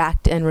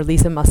contract and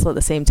release a muscle at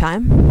the same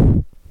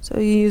time. So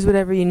you use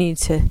whatever you need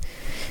to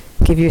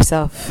give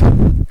yourself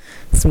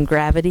some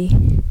gravity.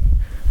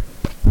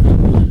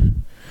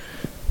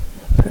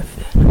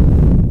 Perfect.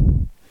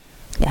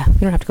 Yeah, you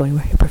don't have to go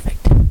anywhere. You're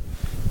perfect.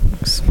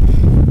 Thanks.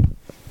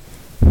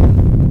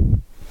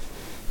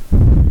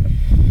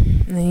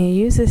 And then you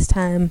use this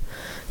time,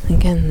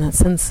 again, that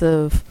sense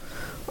of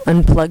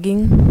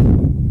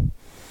unplugging,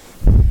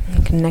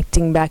 and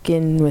connecting back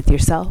in with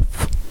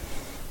yourself.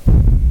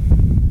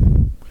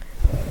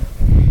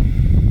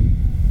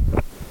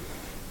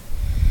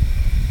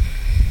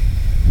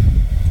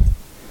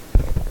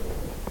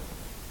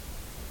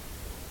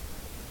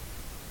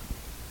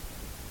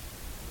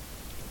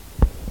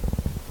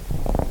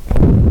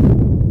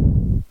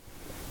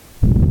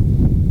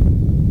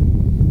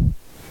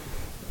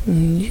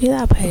 You do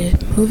that by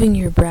moving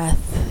your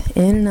breath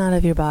in and out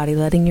of your body,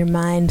 letting your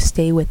mind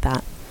stay with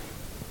that.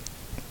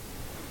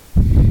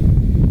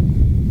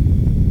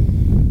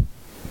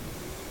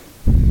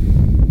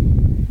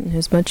 And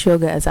as much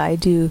yoga as I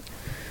do,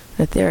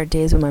 that there are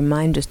days when my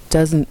mind just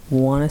doesn't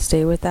want to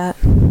stay with that.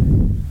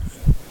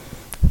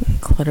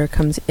 Clutter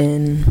comes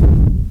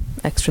in,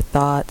 extra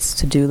thoughts,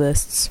 to-do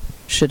lists,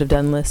 should have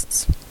done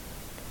lists,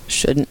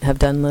 shouldn't have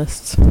done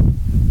lists.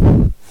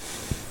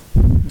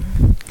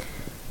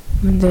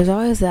 There's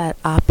always that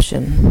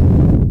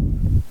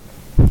option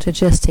to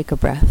just take a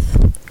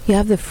breath. You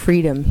have the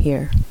freedom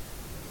here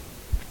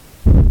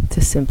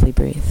to simply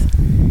breathe.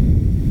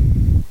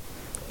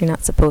 You're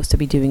not supposed to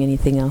be doing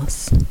anything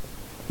else. And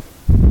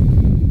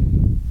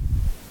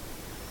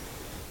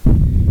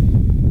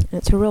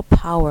it's a real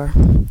power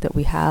that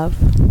we have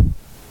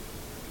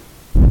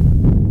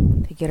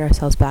to get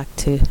ourselves back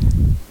to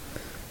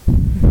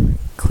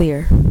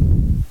clear.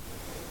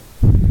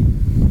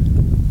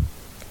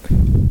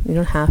 You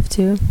don't have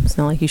to. It's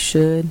not like you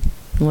should.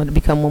 You don't let it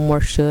become one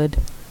more should.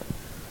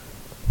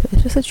 But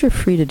it's just that you're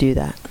free to do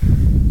that.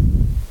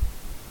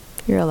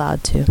 You're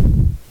allowed to.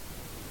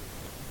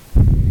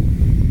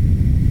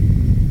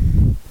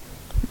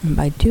 And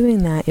by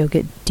doing that, you'll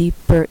get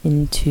deeper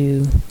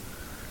into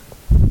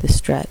the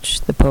stretch,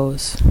 the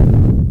pose,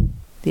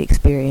 the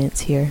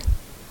experience here.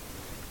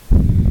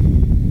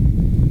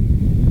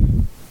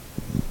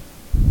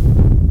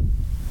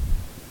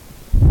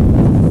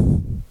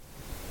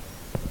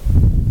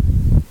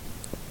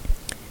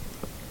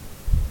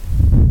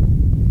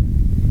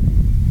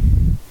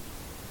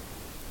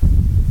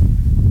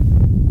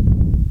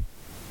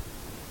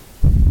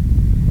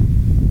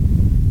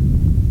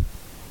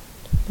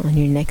 On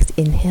your next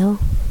inhale,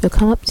 you'll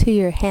come up to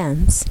your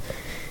hands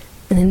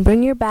and then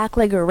bring your back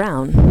leg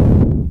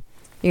around.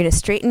 You're going to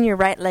straighten your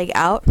right leg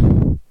out.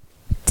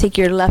 Take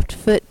your left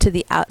foot to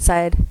the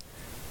outside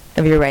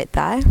of your right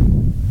thigh.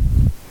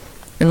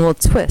 And we'll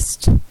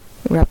twist.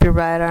 Wrap your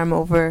right arm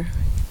over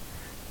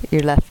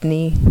your left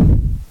knee.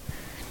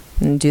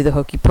 And do the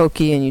hokey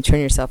pokey and you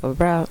turn yourself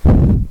over out.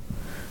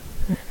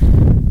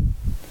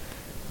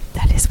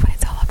 That is what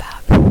it's all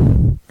about.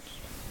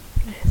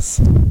 Yes.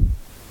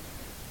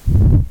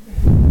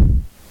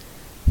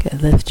 Okay,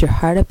 lift your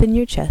heart up in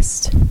your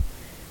chest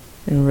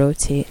and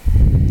rotate.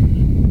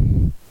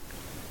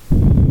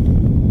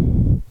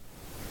 And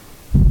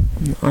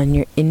on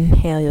your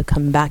inhale, you'll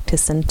come back to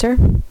center.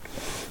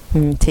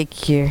 And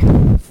take your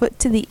foot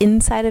to the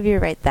inside of your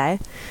right thigh.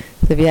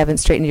 So if you haven't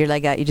straightened your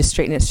leg out, you just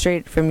straighten it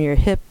straight from your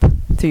hip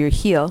through your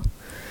heel.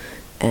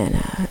 And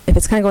if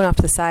it's kind of going off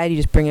to the side, you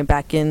just bring it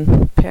back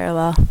in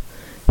parallel.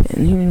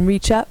 And you can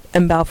reach up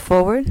and bow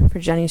forward for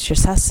Janu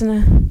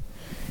Sirsasana.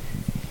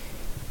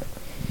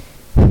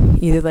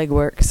 Either leg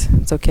works.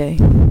 It's okay.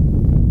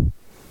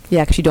 You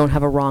actually don't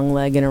have a wrong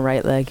leg and a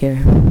right leg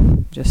here.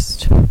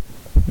 Just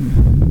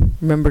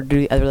remember to do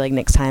the other leg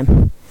next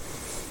time.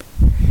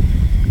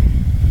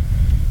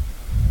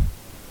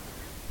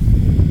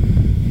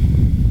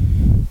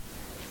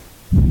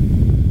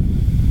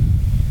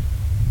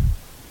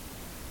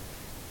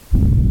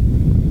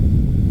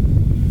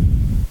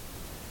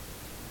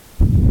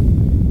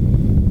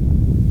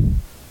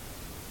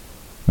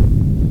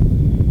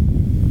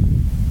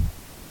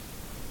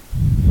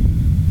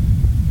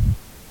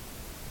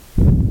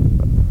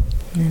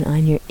 And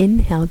on your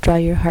inhale, draw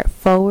your heart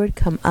forward,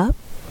 come up,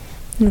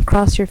 and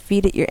cross your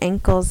feet at your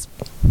ankles.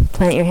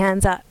 Plant your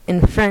hands out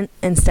in front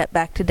and step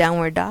back to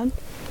downward dog.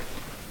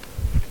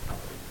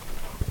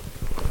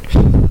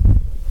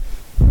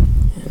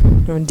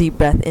 Deep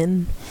breath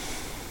in.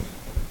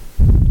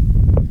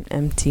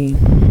 Empty.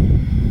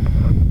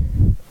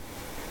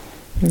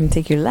 And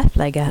take your left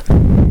leg up.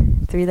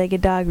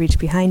 Three-legged dog, reach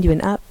behind you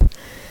and up.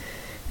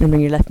 And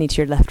bring your left knee to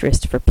your left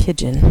wrist for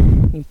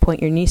pigeon. You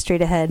point your knee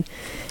straight ahead.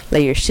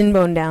 Lay your shin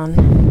bone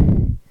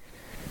down.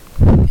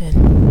 Good.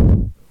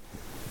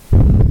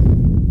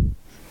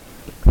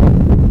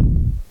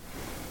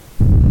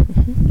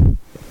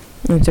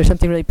 If there's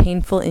something really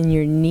painful in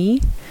your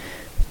knee,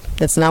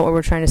 that's not what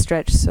we're trying to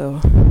stretch,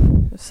 so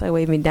just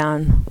wave me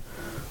down.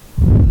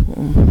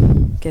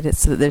 Get it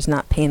so that there's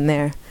not pain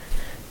there.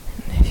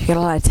 If you get a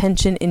lot of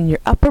tension in your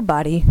upper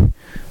body,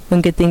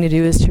 one good thing to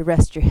do is to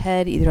rest your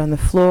head either on the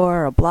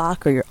floor or a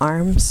block or your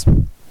arms.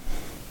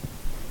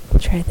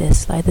 Try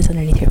this. Slide this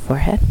underneath your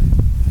forehead.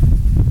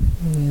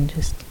 And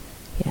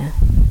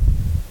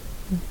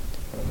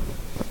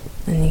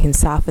and you can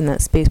soften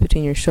that space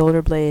between your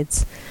shoulder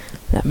blades.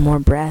 That more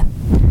breath.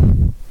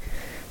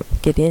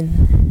 Get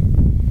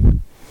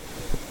in.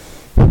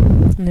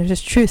 And there's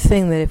this true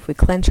thing that if we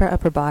clench our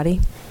upper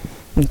body,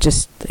 it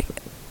just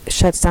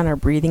shuts down our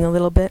breathing a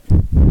little bit.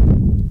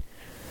 You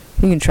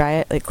can try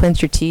it,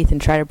 clench your teeth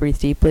and try to breathe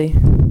deeply.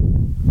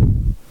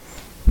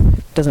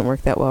 It doesn't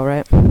work that well,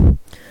 right? So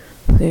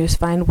just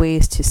find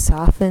ways to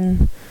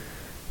soften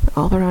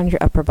all around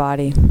your upper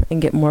body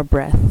and get more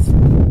breath.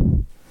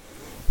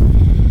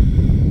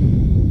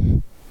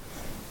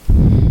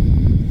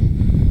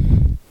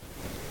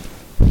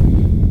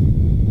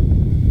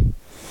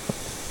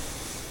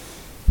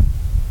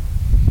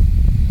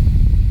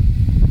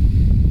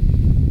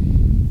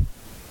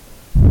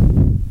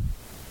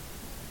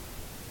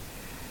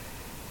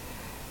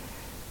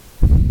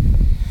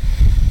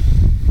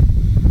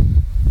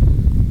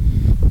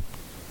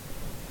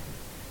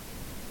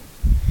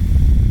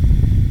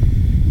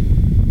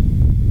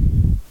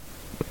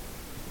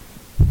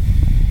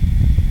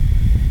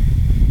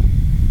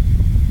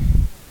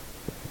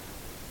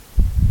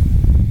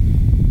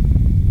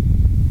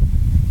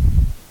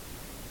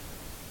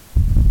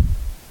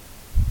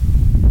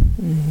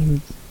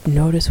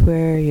 Notice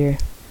where your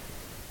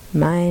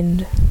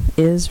mind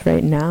is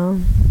right now.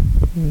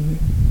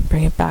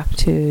 Bring it back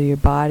to your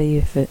body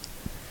if it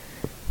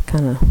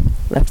kind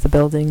of left the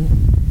building.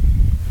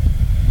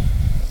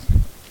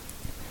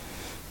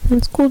 And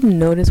it's cool to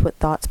notice what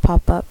thoughts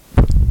pop up,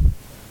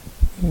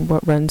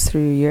 what runs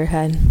through your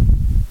head.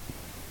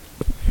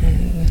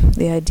 And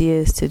the idea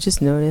is to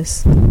just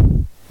notice,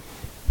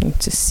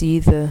 to see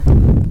the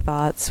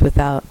thoughts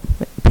without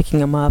picking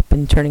them up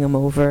and turning them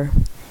over.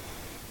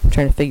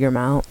 Trying to figure them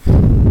out.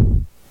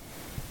 And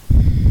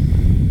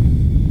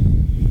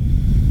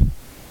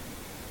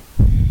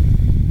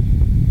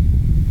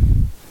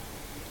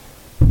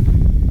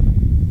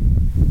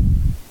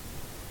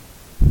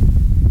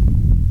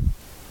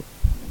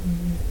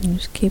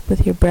just keep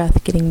with your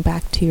breath, getting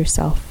back to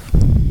yourself.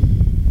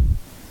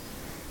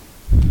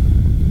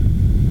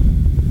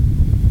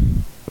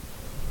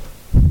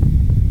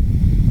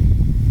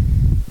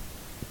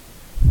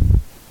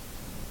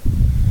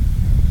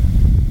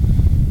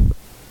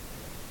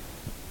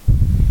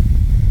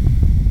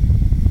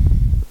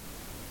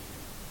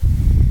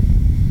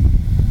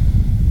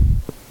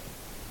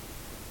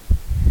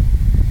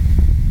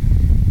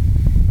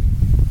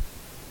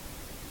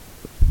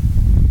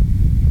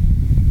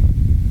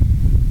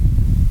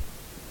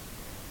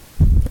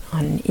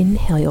 On an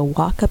inhale, you'll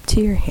walk up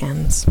to your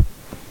hands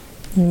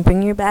and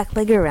bring your back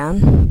leg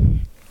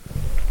around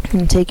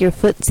and take your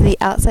foot to the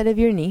outside of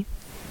your knee.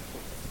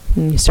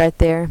 And you start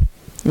there,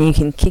 and you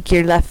can kick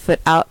your left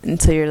foot out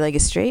until your leg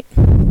is straight.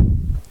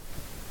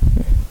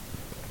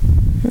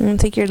 And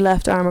take your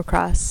left arm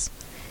across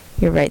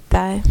your right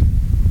thigh.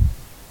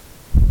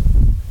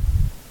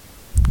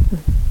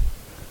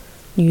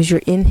 Use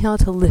your inhale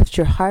to lift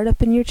your heart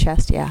up in your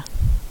chest,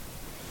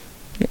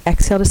 Your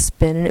exhale to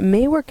spin, and it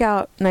may work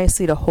out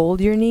nicely to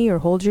hold your knee or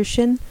hold your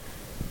shin.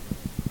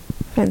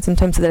 And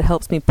sometimes that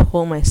helps me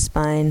pull my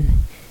spine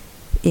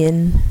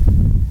in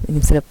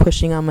instead of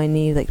pushing on my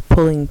knee,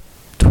 pulling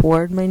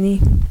toward my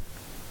knee.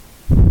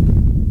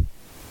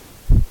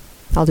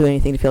 I'll do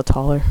anything to feel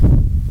taller.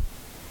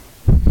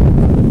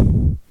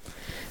 I'm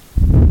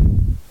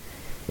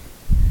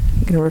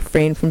going to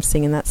refrain from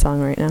singing that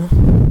song right now.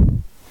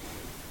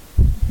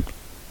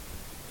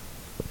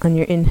 On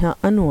your inhale,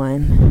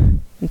 unwind.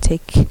 And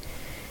take your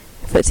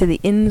foot to the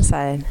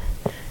inside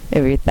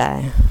of your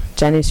thigh.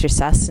 Janu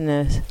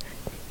Sirsasana.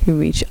 You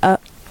reach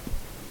up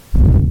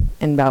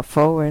and bow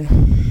forward.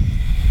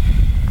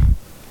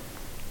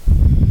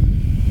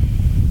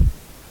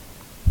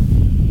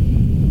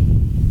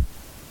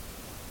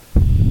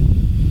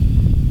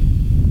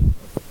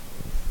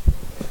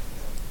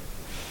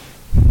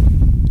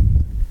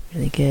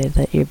 Really good.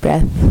 Let your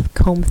breath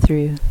comb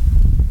through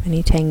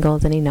any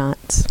tangles, any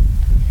knots.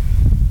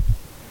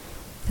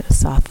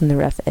 Soften the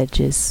rough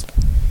edges.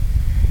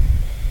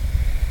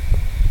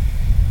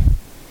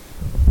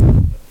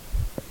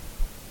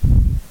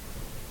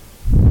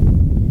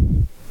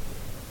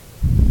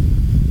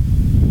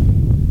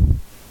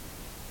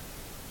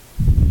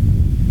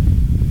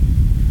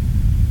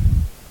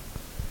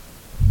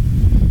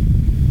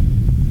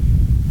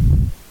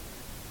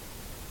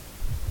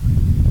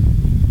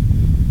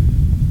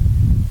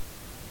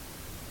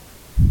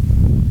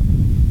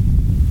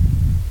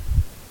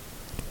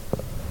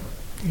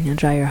 And you'll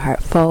draw your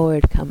heart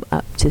forward, come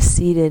up to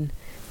seated,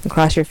 and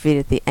cross your feet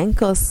at the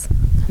ankles,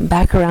 and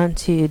back around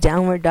to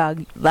downward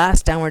dog,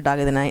 last downward dog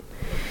of the night.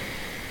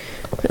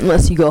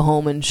 Unless you go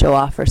home and show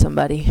off for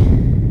somebody.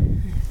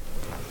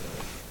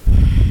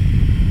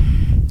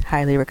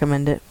 Highly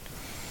recommend it.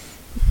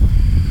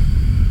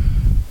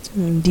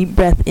 Deep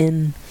breath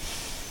in.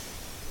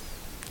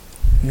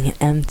 And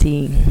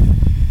empty.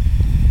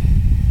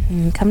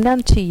 And come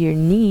down to your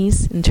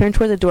knees and turn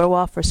toward the door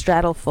wall for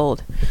straddle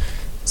fold.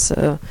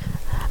 So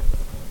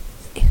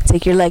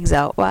take your legs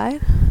out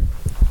wide.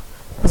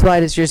 As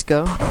wide as yours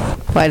go.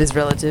 Wide is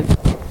relative.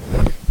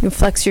 You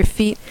flex your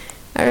feet.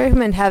 I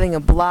recommend having a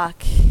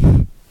block.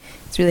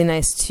 It's really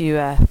nice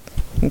to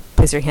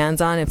place your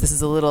hands on if this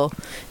is a little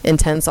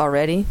intense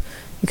already.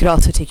 You could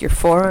also take your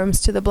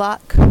forearms to the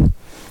block.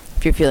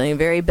 If you're feeling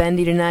very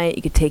bendy tonight,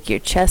 you could take your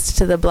chest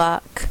to the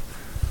block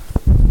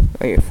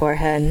or your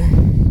forehead.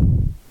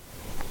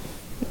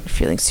 If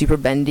you're feeling super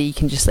bendy, you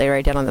can just lay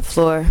right down on the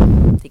floor,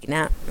 take a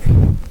nap.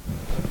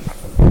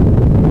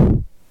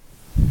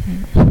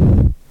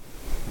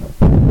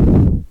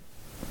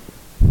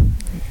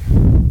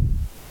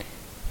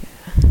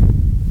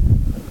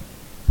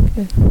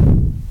 Good.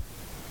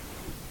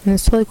 And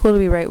it's totally cool to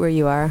be right where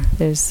you are.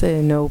 There's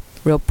no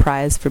real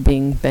prize for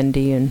being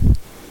bendy, and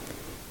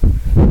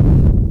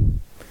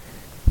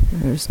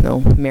there's no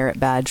merit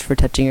badge for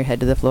touching your head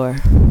to the floor.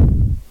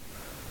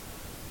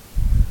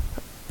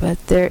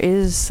 But there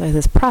is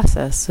this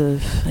process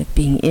of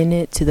being in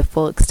it to the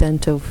full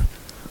extent of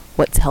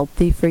what's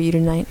healthy for you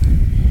tonight.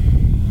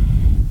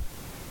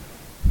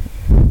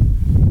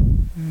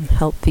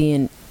 Healthy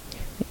and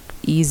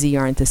easy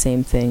aren't the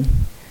same thing,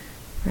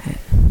 right?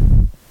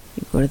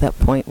 You go to that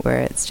point where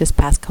it's just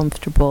past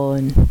comfortable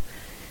and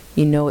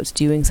you know it's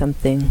doing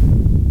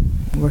something,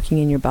 working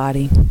in your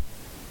body.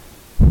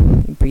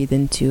 You breathe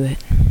into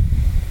it.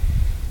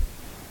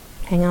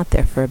 Hang out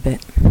there for a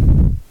bit.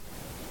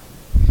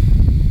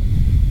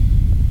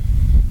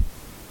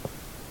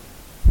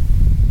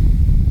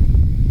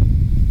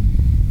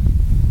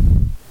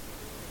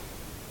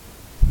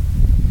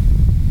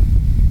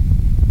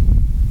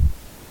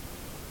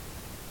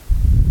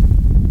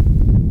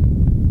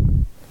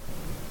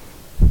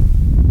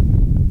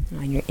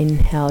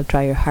 Inhale,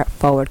 draw your heart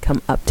forward,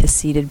 come up to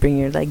seated, bring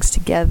your legs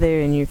together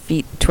and your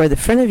feet toward the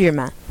front of your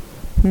mat.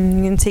 And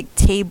you're going to take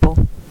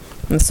table,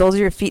 and the soles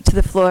of your feet to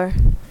the floor,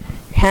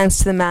 your hands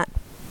to the mat,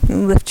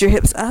 and lift your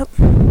hips up.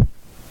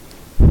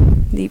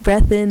 Deep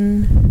breath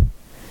in,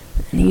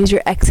 and use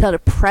your exhale to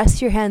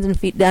press your hands and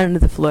feet down into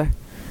the floor.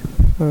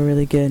 Oh,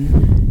 really good.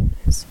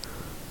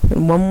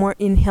 And one more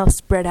inhale,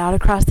 spread out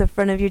across the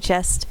front of your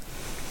chest.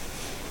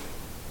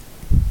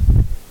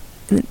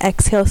 And then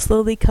exhale,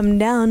 slowly come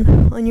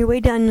down. On your way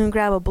down, you'll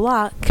grab a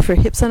block for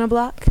hips on a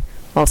block,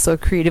 also a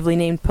creatively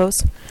named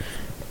pose.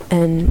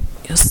 And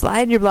you'll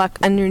slide your block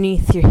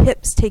underneath your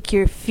hips, take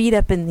your feet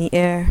up in the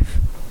air.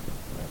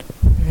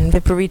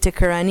 Viparita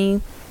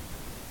Karani,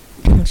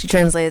 she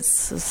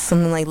translates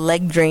something like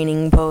leg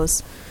draining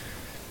pose.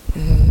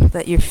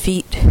 Let your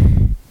feet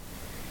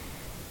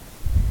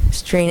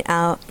strain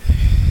out.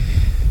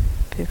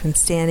 If you've been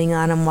standing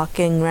on them,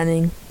 walking,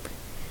 running,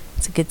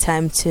 it's a good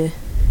time to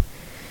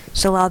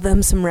just allow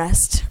them some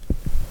rest.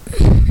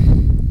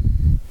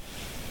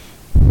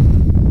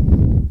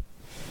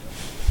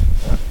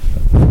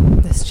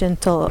 This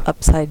gentle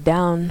upside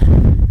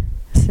down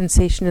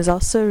sensation is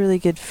also really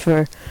good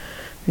for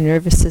the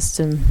nervous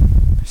system,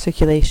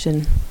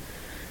 circulation.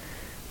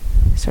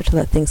 Start to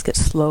let things get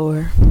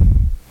slower.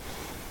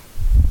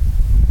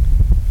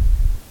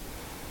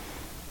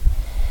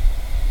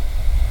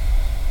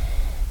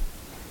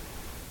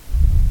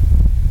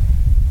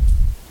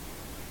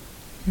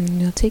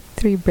 And you'll take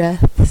 3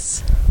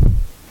 breaths.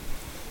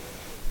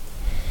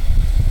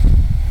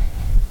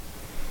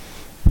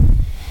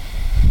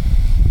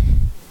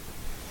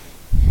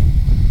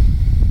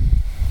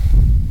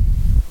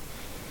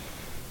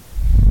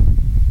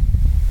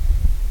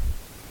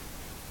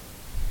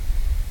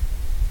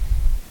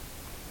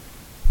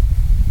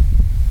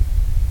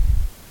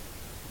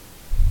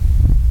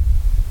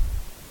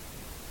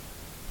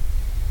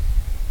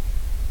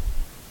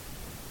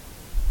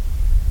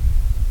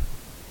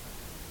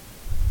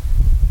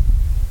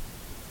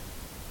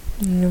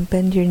 And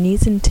bend your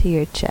knees into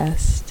your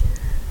chest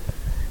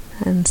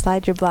and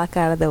slide your block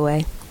out of the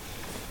way.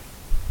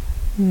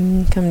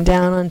 And come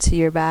down onto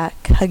your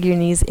back, hug your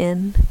knees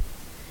in.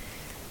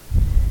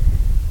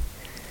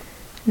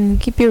 And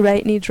keep your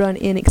right knee drawn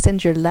in,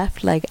 extend your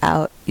left leg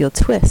out. You'll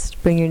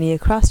twist, bring your knee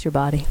across your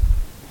body.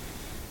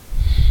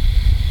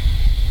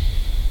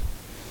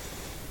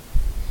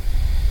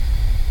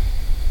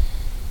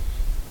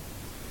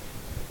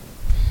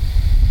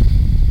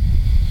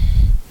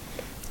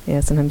 Yeah,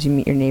 sometimes you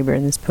meet your neighbor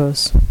in this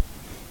pose.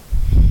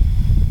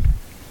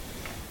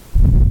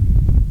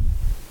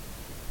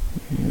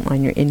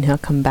 On your inhale,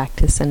 come back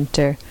to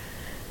center.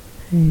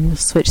 And you'll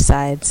switch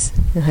sides.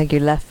 And hug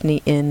your left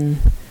knee in.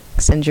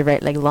 Extend your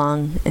right leg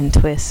long and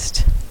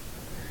twist.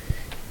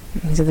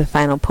 These are the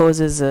final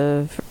poses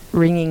of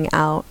wringing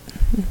out.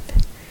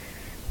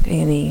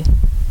 Any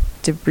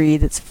debris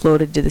that's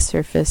floated to the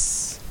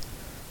surface,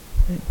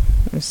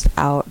 just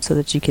out so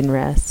that you can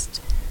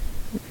rest.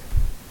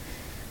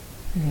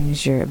 And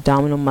use your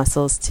abdominal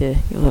muscles to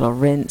your little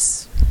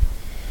rinse.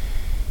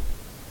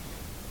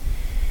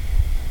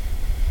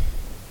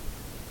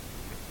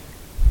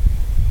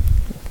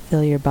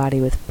 Fill your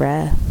body with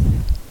breath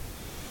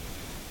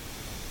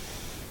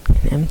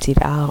and empty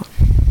it out.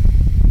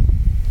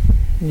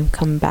 And you'll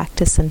come back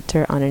to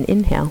center on an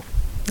inhale.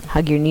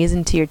 Hug your knees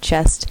into your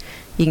chest.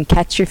 You can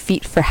catch your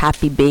feet for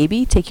happy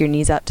baby. Take your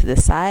knees out to the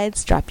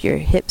sides. Drop your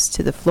hips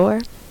to the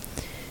floor.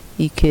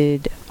 You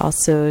could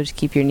also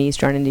keep your knees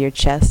drawn into your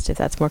chest if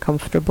that's more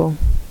comfortable.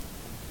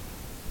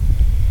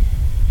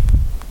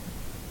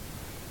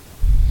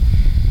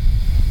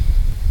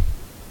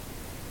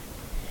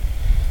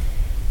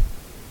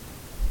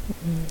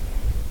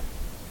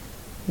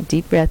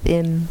 Deep breath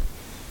in.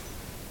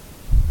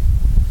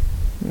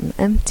 And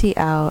empty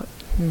out.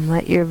 And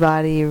let your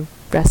body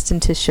rest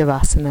into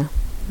Shavasana.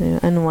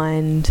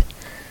 Unwind.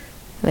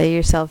 Lay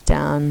yourself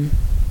down.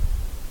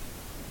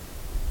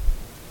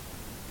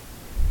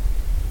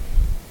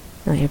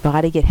 Let your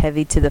body get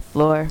heavy to the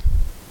floor.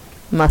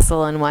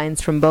 Muscle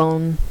unwinds from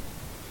bone.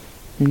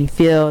 And you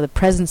feel the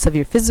presence of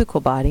your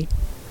physical body.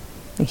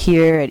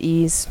 Here at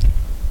ease.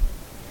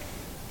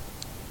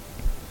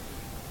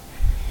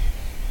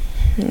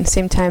 At the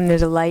same time,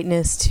 there's a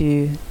lightness to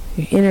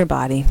your inner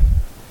body.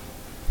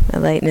 A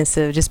lightness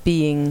of just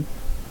being.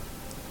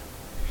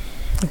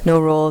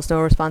 No roles,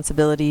 no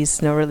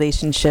responsibilities, no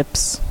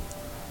relationships.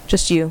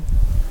 Just you.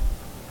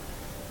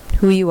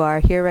 Who you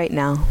are here right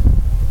now.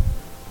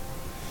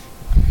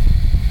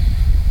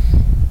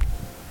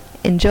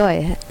 Enjoy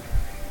it.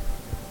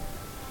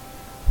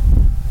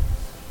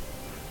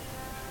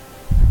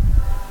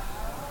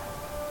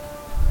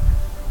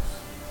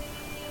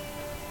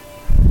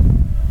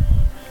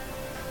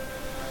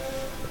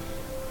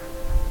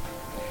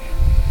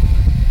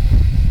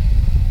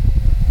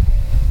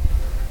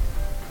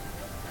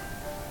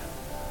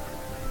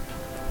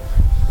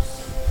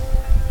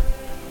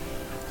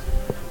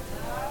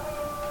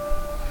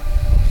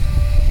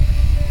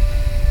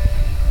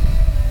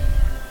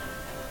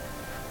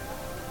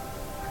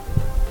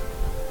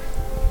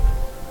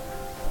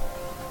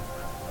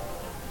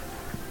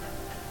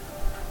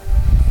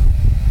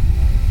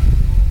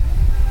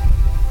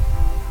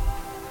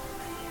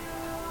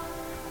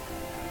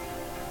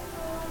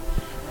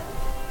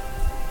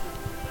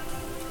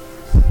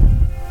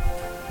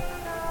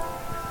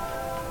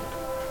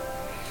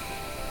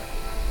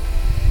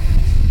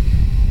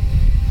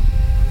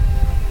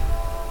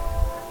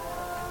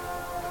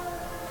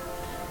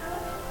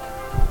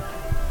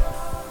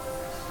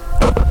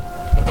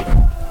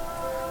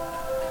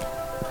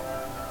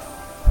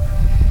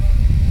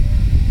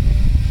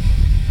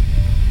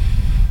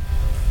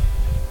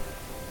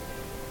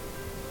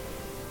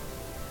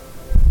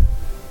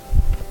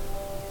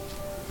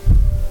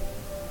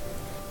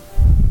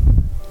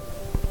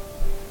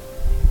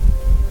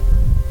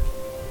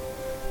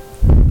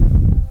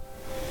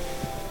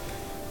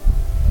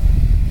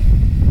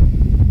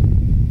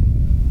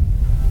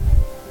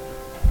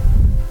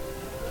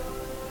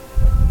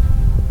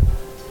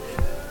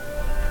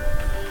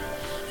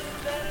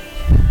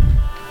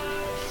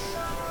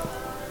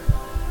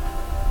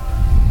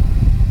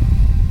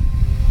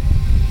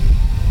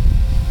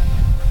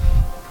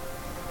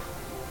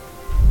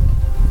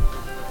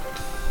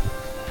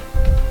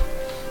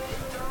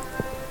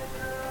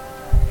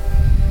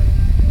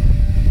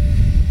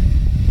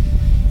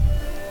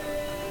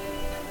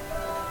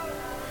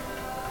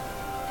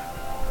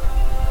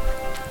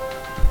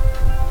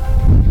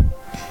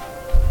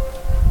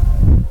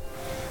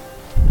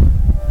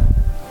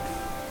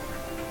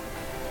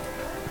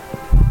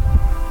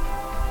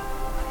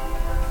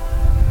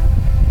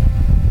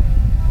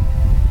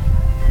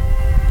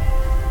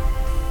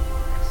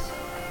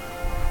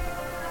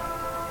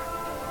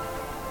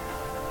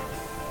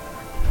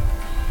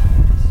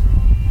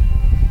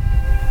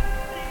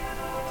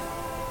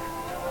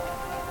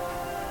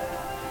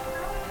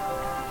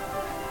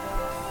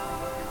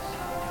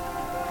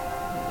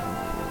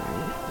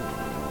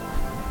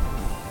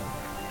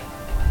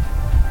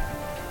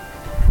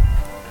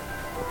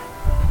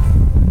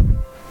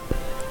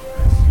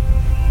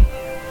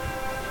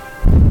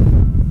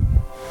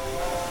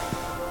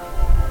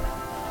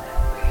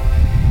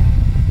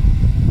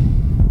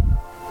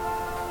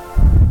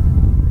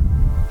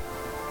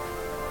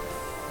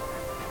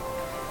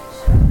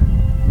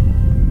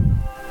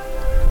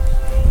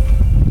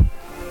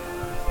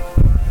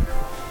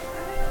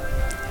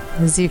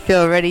 As you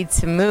feel ready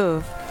to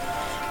move,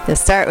 you'll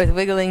start with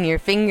wiggling your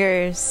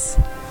fingers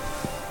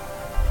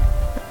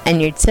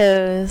and your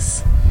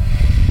toes.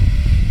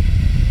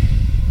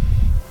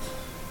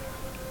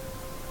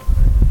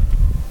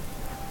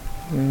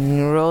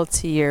 And roll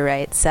to your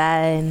right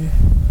side.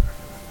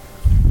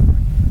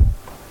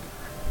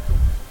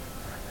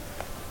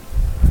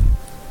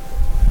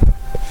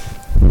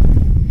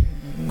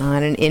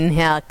 On an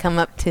inhale, come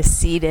up to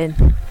seated.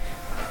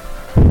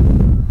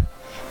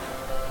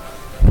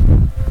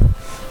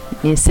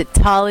 You sit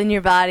tall in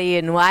your body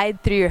and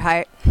wide through your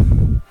heart.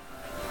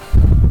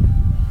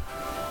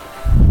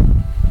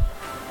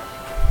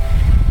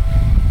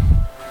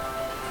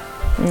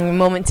 And a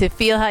moment to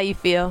feel how you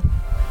feel.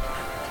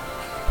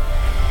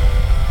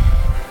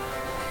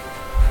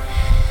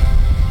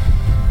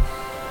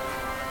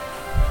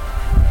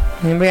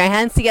 And bring our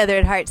hands together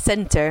at heart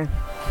center.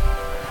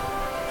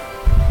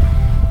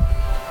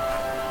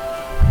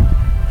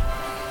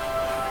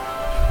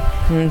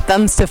 And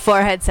thumbs to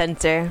forehead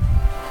center.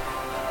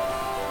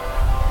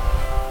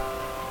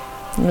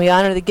 And we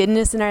honor the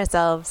goodness in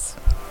ourselves,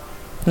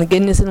 and the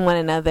goodness in one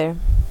another,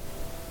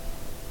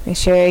 by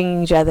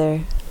sharing each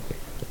other.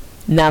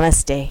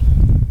 Namaste.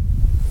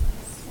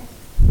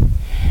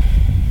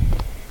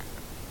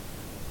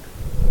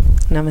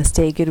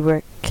 Namaste, good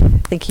work.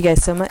 Thank you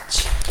guys so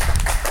much.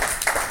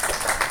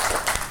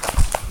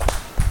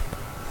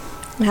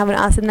 Have an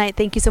awesome night.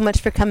 Thank you so much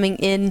for coming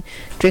in.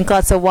 Drink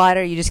lots of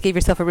water. You just gave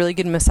yourself a really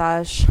good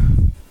massage.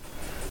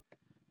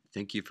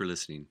 Thank you for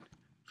listening.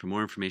 For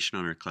more information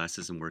on our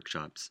classes and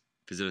workshops,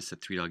 visit us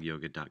at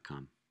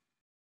 3dogyoga.com.